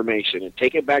of information and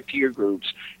take it back to your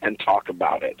groups and talk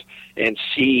about it and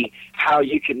see how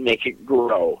you can make it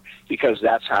grow, because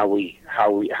that's how we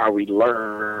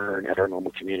learn at our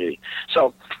normal community.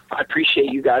 So I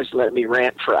appreciate you guys letting me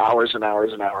rant for hours and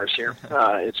hours and hours here.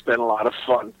 It's been a lot of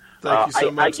fun. Thank you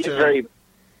so much, Tim.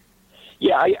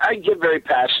 I get very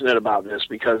passionate about this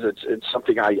because it's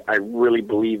something I really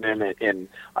believe in, and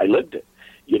I lived it,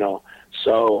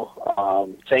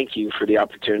 So thank you for the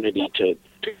opportunity to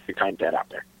kind that out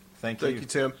there. Thank you,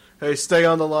 Tim. Hey, stay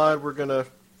on the line. We're going to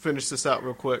finish this out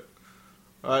real quick.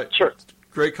 All right. Sure.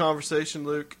 Great conversation,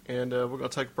 Luke, and we're going to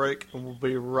take a break, and we'll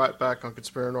be right back on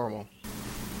Conspiranormal. All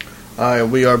right,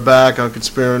 we are back on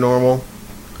Conspiranormal.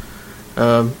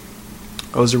 That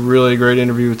was a really great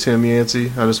interview with Tim Yancey.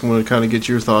 I just want to kind of get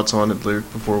your thoughts on it,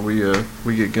 Luke, before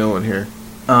we get going here.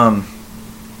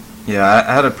 Yeah,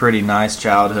 I had a pretty nice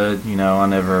childhood. I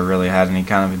never really had any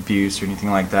kind of abuse or anything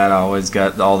like that. I always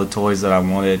got all the toys that I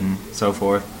wanted and so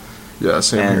forth. Yeah,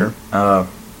 same here.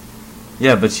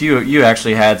 Yeah, but you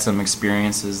actually had some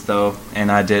experiences, though,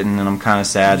 and I didn't, and I'm kind of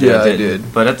sad that I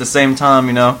didn't. But at the same time,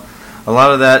 a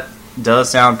lot of that does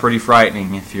sound pretty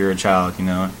frightening if you're a child,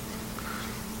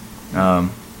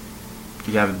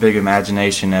 You have a big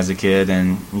imagination as a kid,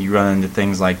 and you run into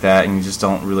things like that, and you just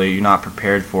you're not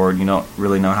prepared for it. You don't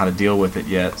really know how to deal with it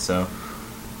yet, so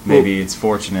maybe it's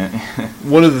fortunate.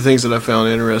 One of the things that I found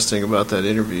interesting about that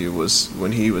interview was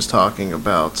when he was talking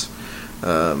about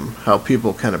how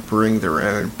people kind of bring their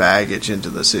own baggage into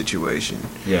the situation.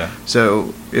 Yeah.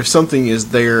 So if something is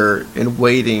there and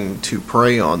waiting to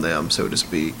prey on them, so to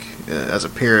speak, as a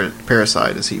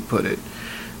parasite, as he put it,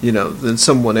 then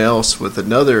someone else with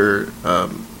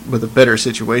with a better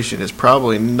situation is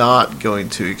probably not going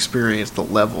to experience the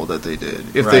level that they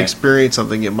did. If they experience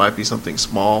something, it might be something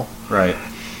small. Right.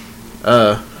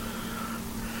 I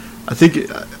think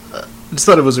I just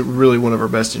thought it was really one of our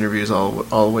best interviews all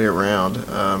the way around.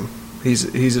 He's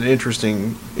an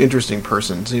interesting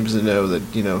person. Seems to know that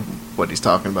what he's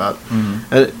talking about,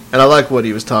 and I like what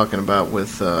he was talking about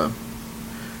with the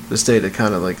state of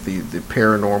kind of like the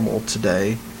paranormal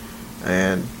today.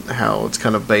 And how it's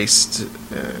kind of based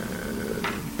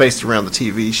around the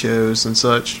TV shows and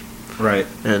such. Right.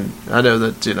 And I know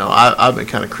that, I've been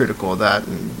kind of critical of that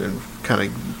and kind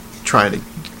of trying to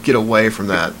get away from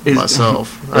that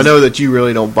myself. I know that you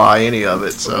really don't buy any of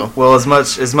it, so. Well, as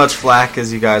much flack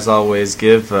as you guys always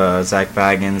give Zach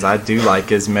Baggins, I do like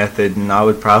his method, and I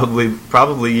would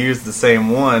probably use the same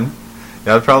one.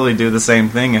 I'd probably do the same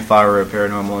thing if I were a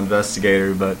paranormal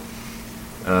investigator, but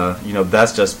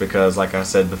that's just because, like I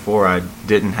said before, I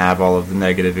didn't have all of the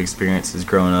negative experiences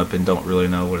growing up and don't really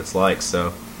know what it's like.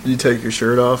 So, you take your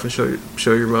shirt off and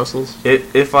show your muscles?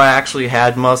 If I actually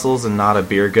had muscles and not a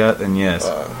beer gut, then yes.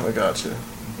 I got you.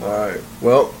 All right.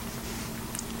 Well,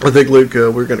 I think, Luke,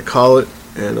 we're going to call it,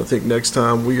 and I think next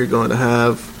time we are going to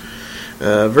have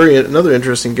another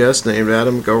interesting guest named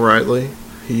Adam Gorightly.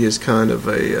 He is kind of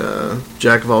a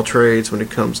jack of all trades when it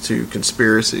comes to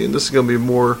conspiracy, and this is going to be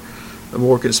a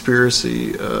more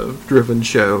conspiracy-driven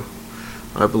show,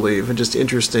 I believe, and just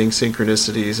interesting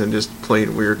synchronicities and just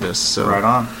plain weirdness. So, right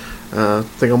on. I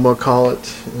think I'm going to call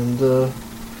it, and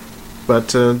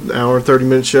about an hour and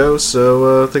 30-minute show,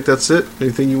 so I think that's it.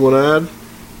 Anything you want to add?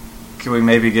 Can we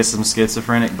maybe get some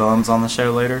schizophrenic bums on the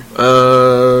show later?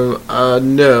 No,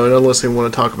 unless they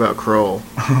want to talk about Krull.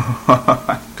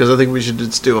 Because I think we should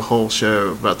just do a whole show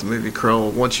about the movie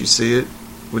Krull. Once you see it,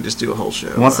 we'll just do a whole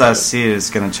show. Once I see it, it's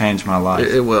going to change my life.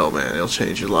 It will, man. It'll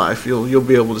change your life. You'll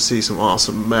be able to see some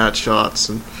awesome match shots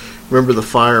and remember the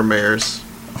fire mares.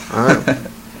 All right.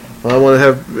 Well, I want to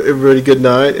have everybody good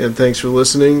night, and thanks for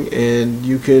listening. And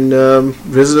you can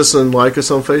visit us and like us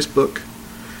on Facebook.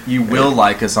 You will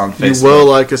like us on Facebook. You will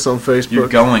like us on Facebook. You're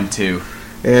going to.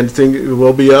 And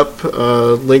will be up.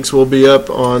 Links will be up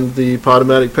on the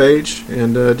Podomatic page.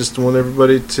 And just want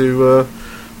everybody to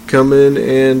come in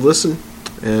and listen.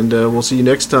 And we'll see you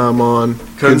next time on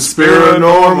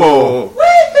Conspiranormal.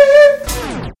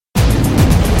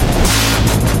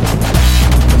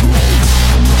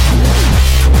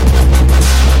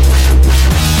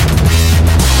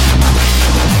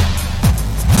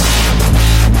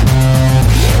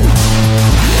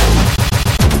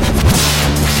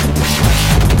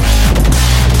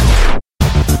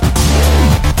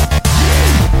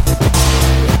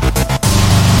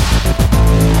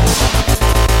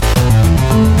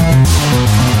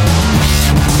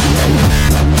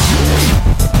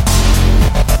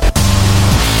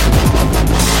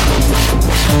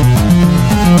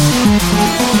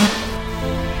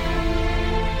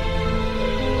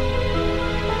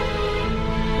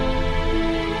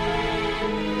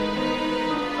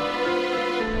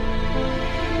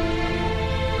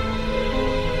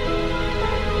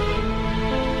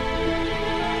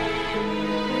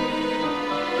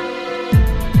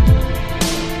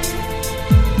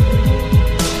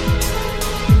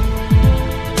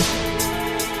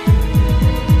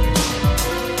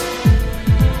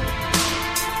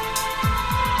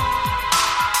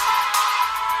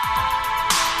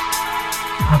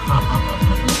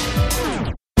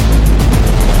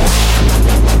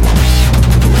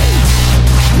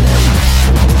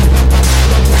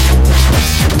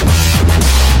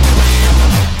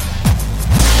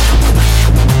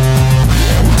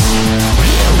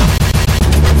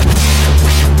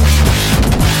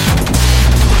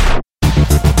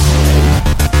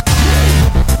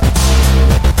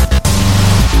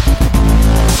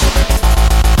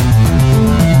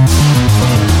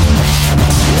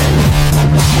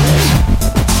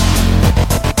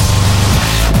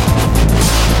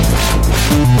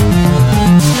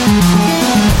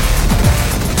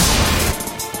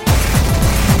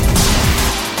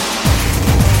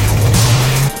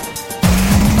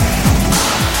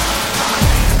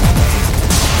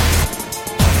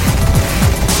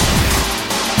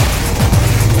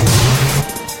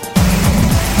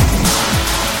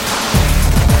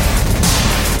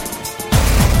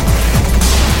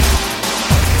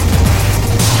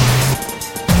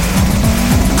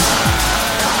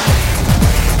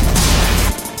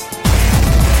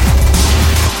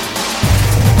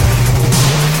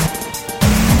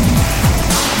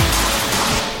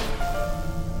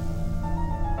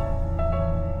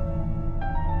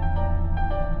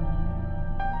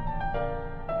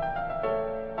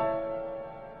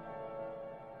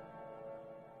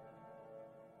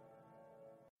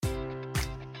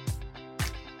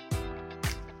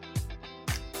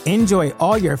 Enjoy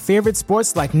all your favorite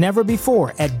sports like never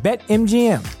before at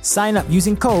BetMGM. Sign up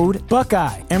using code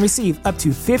Buckeye and receive up to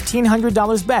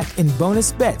 $1,500 back in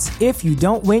bonus bets if you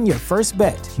don't win your first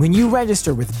bet. When you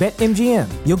register with BetMGM,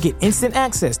 you'll get instant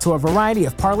access to a variety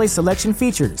of parlay selection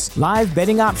features, live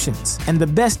betting options, and the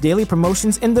best daily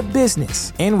promotions in the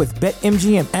business. And with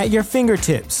BetMGM at your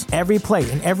fingertips, every play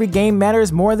and every game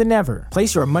matters more than ever.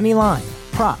 Place your money line,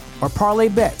 prop, or parlay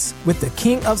bets with the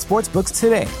king of sportsbooks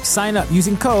today. Sign up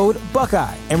using code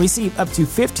Buckeye and receive up to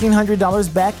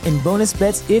 $1,500 back in bonus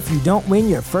bets if you don't win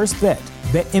your first bet.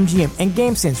 BetMGM and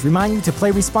GameSense remind you to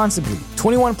play responsibly.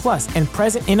 21 plus and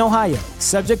present in Ohio,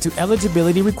 subject to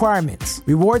eligibility requirements.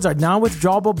 Rewards are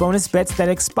non-withdrawable bonus bets that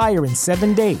expire in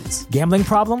 7 days. Gambling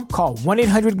problem? Call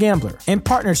 1-800-GAMBLER in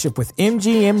partnership with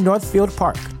MGM Northfield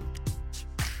Park.